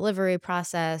and delivery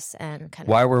process and kind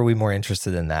of Why were we more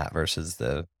interested in that versus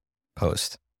the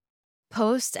post?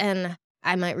 post. And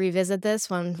I might revisit this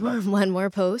one one more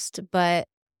post, but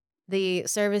the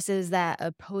services that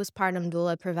a postpartum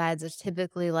doula provides is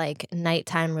typically like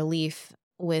nighttime relief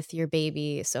with your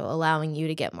baby. So, allowing you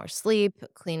to get more sleep,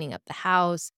 cleaning up the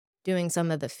house, doing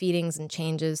some of the feedings and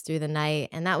changes through the night.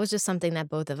 And that was just something that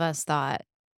both of us thought,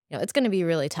 it's going to be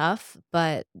really tough,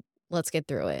 but let's get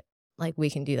through it. Like, we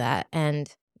can do that. And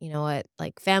you know what?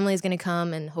 Like, family is going to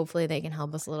come and hopefully they can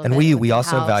help us a little And bit with we the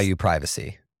also house. value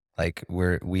privacy. Like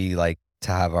we like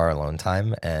to have our alone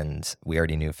time, and we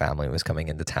already knew family was coming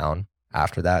into town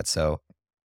after that. So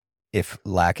if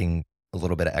lacking a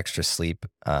little bit of extra sleep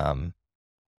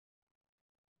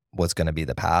was going to be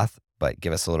the path, but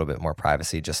give us a little bit more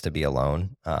privacy just to be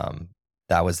alone.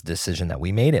 That was the decision that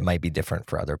we made. It might be different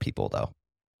for other people though.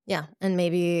 Yeah. And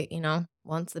maybe,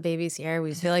 once the baby's here,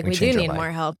 we feel like We we do change our need mind.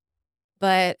 more help.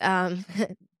 But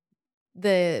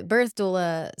the birth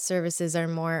doula services are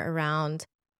more around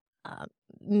um,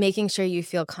 making sure you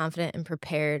feel confident and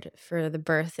prepared for the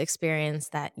birth experience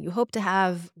that you hope to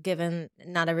have, given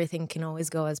not everything can always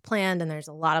go as planned and there's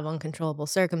a lot of uncontrollable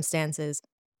circumstances.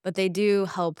 But they do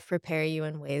help prepare you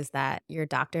in ways that your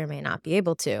doctor may not be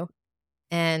able to.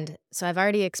 And so I've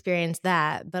already experienced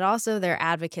that, but also they're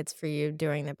advocates for you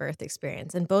during the birth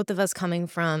experience. And both of us coming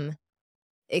from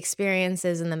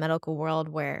experiences in the medical world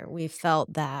where we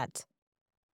felt that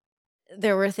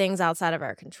there were things outside of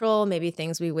our control, maybe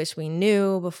things we wish we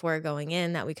knew before going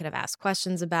in that we could have asked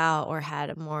questions about or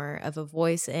had more of a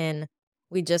voice in.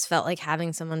 We just felt like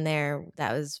having someone there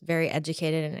that was very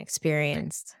educated and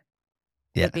experienced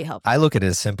Yeah. would be I helpful. look at it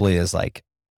as simply as like,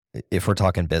 if we're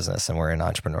talking business and we're in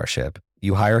entrepreneurship,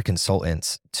 you hire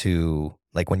consultants to,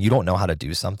 like, when you don't know how to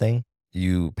do something,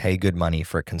 you pay good money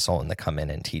for a consultant to come in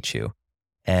and teach you.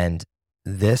 And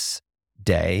this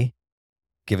day,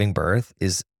 giving birth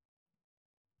is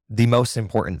the most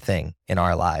important thing in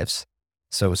our lives.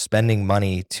 So spending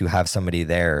money to have somebody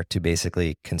there to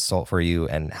basically consult for you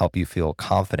and help you feel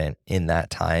confident in that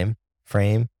time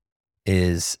frame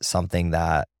is something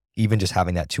that even just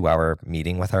having that 2-hour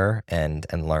meeting with her and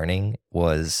learning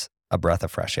was a breath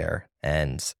of fresh air.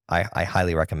 And I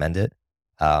highly recommend it.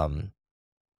 Um,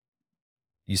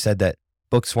 you said that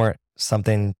books weren't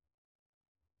something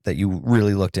that you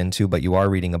really looked into, but you are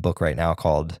reading a book right now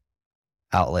called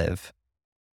Outlive.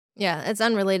 Yeah, it's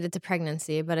unrelated to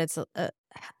pregnancy, but it's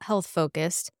health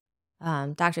focused.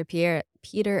 Dr. Peter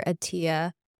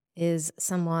Attia is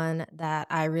someone that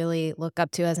I really look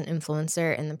up to as an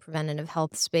influencer in the preventative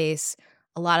health space.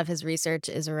 A lot of his research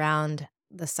is around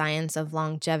the science of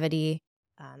longevity.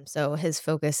 So his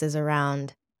focus is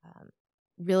around um,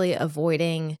 really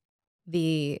avoiding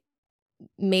the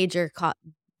major co-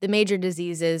 the major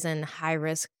diseases and high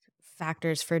risk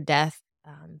factors for death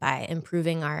by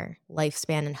improving our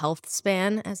lifespan and health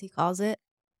span, as he calls it.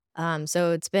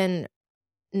 So it's been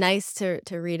nice to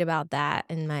read about that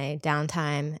in my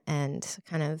downtime and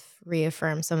kind of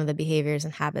reaffirm some of the behaviors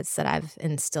and habits that I've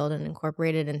instilled and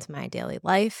incorporated into my daily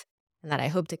life and that I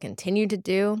hope to continue to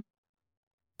do.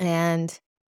 And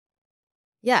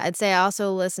yeah, I'd say I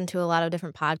also listen to a lot of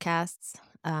different podcasts.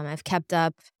 I've kept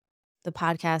up the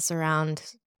podcasts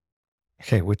around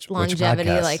Okay, which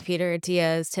longevity, podcast? like Peter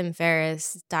Attia's, Tim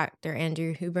Ferriss, Dr.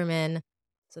 Andrew Huberman,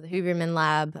 so the Huberman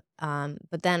Lab,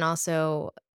 but then also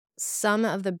some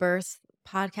of the birth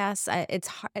podcasts. I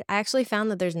actually found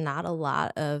that there's not a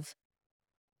lot of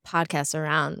podcasts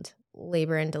around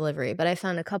labor and delivery, but I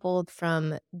found a couple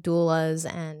from doulas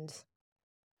and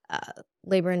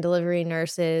labor and delivery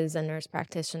nurses and nurse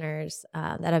practitioners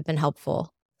that have been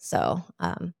helpful. So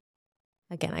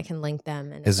again, I can link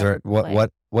them and if Is that there would play.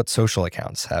 what social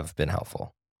accounts have been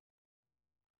helpful?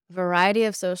 Variety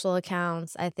of social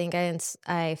accounts. I think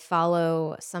I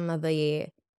follow some of the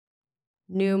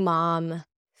new mom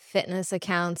fitness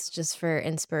accounts just for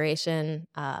inspiration.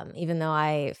 Even though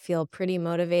I feel pretty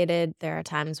motivated, there are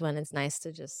times when it's nice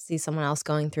to just see someone else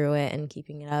going through it and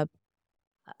keeping it up.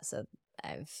 So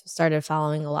I've started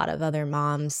following a lot of other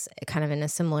moms kind of in a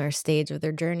similar stage of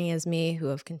their journey as me who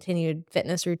have continued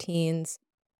fitness routines.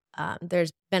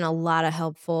 There's been a lot of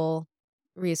helpful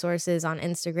resources on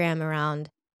Instagram around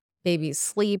baby's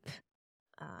sleep,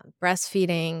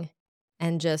 breastfeeding,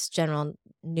 and just general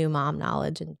new mom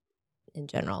knowledge in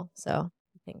general. So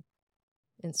I think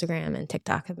Instagram and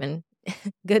TikTok have been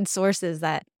good sources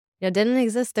that didn't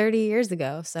exist 30 years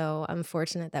ago. So I'm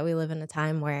fortunate that we live in a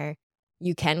time where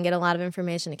you can get a lot of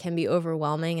information. It can be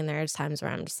overwhelming, and there's times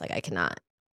where I'm just like I cannot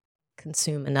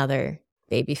consume another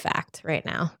baby fact right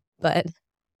now. But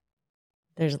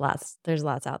there's lots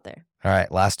out there. All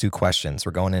right, last two questions.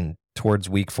 We're going in towards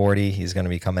week 40. He's going to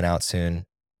be coming out soon.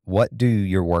 What do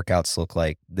your workouts look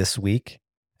like this week?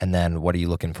 And then what are you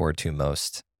looking forward to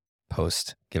most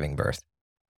post giving birth?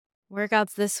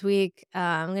 Workouts this week.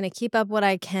 I'm going to keep up what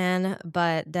I can,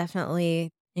 but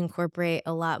definitely incorporate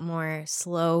a lot more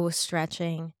slow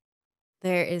stretching.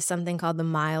 There is something called the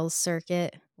Miles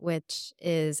Circuit, which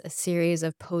is a series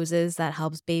of poses that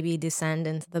helps baby descend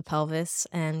into the pelvis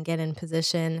and get in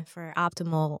position for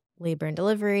optimal labor and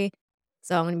delivery.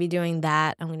 So I'm going to be doing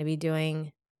that. I'm going to be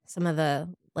doing some of the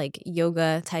like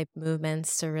yoga type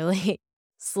movements to really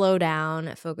slow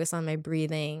down, focus on my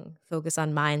breathing, focus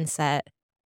on mindset,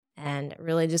 and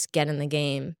really just get in the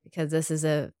game because this is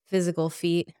a physical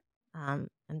feat. I'm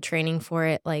training for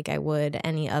it like I would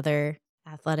any other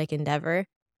athletic endeavor.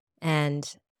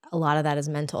 And a lot of that is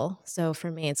mental. So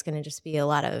for me, it's going to just be a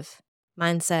lot of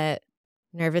mindset,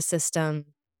 nervous system,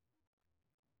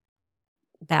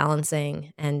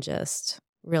 balancing, and just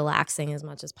relaxing as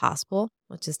much as possible,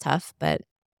 which is tough, but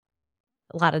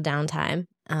a lot of downtime.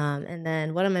 And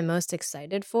then what am I most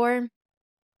excited for?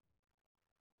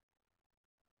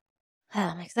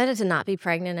 I'm excited to not be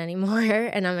pregnant anymore.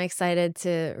 And I'm excited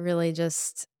to really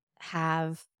just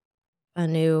have a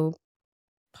new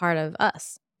part of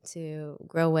us to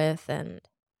grow with and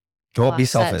Don't be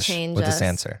watch that selfish change with this us.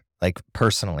 answer. Like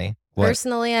personally, what?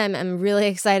 Personally, I'm really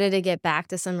excited to get back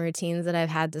to some routines that I've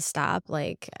had to stop.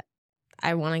 Like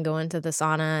I want to go into the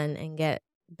sauna and get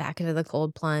back into the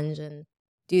cold plunge and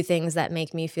do things that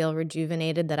make me feel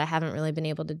rejuvenated that I haven't really been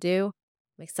able to do.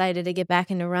 I'm excited to get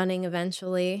back into running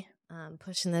eventually,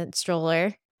 pushing the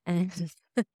stroller and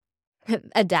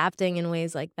adapting in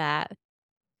ways like that.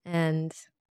 And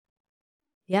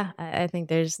yeah, I think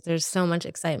there's so much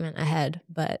excitement ahead,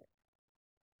 but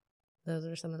those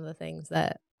are some of the things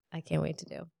that I can't wait to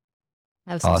do.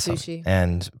 Have some Awesome. sushi.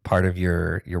 And part of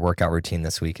your workout routine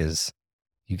this week is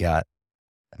you got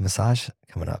a massage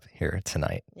coming up here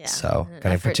tonight. Yeah, So in an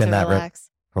gonna put effort you in to that relax.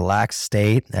 relaxed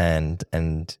state and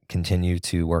continue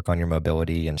to work on your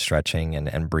mobility and stretching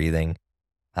and breathing.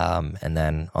 And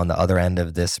then on the other end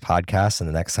of this podcast and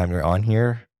the next time you're on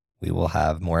here, we will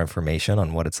have more information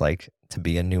on what it's like to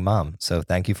be a new mom. So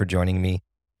thank you for joining me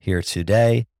here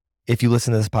today. If you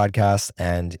listen to this podcast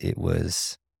and it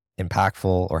was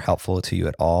impactful or helpful to you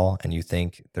at all, and you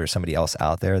think there's somebody else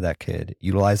out there that could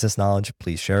utilize this knowledge,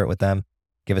 please share it with them.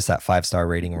 Give us that 5-star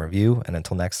rating and review. And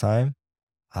until next time,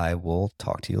 I will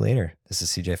talk to you later. This is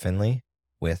CJ Finley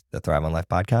with the Thrive on Life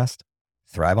podcast.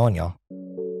 Thrive on, y'all.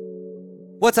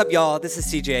 What's up, y'all? This is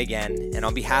CJ again, and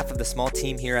on behalf of the small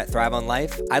team here at Thrive on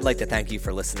Life, I'd like to thank you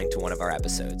for listening to one of our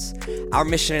episodes. Our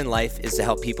mission in life is to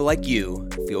help people like you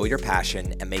fuel your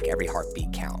passion and make every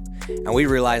heartbeat count. And we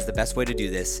realize the best way to do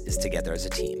this is together as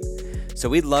a team. So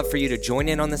we'd love for you to join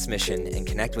in on this mission and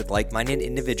connect with like-minded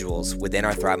individuals within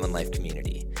our Thrive on Life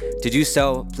community. To do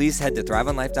so, please head to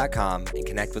thriveonlife.com and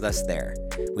connect with us there.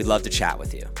 We'd love to chat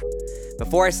with you.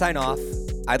 Before I sign off,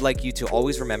 I'd like you to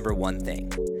always remember one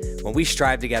thing. When we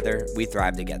strive together, we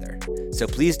thrive together. So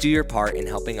please do your part in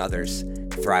helping others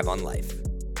thrive on life.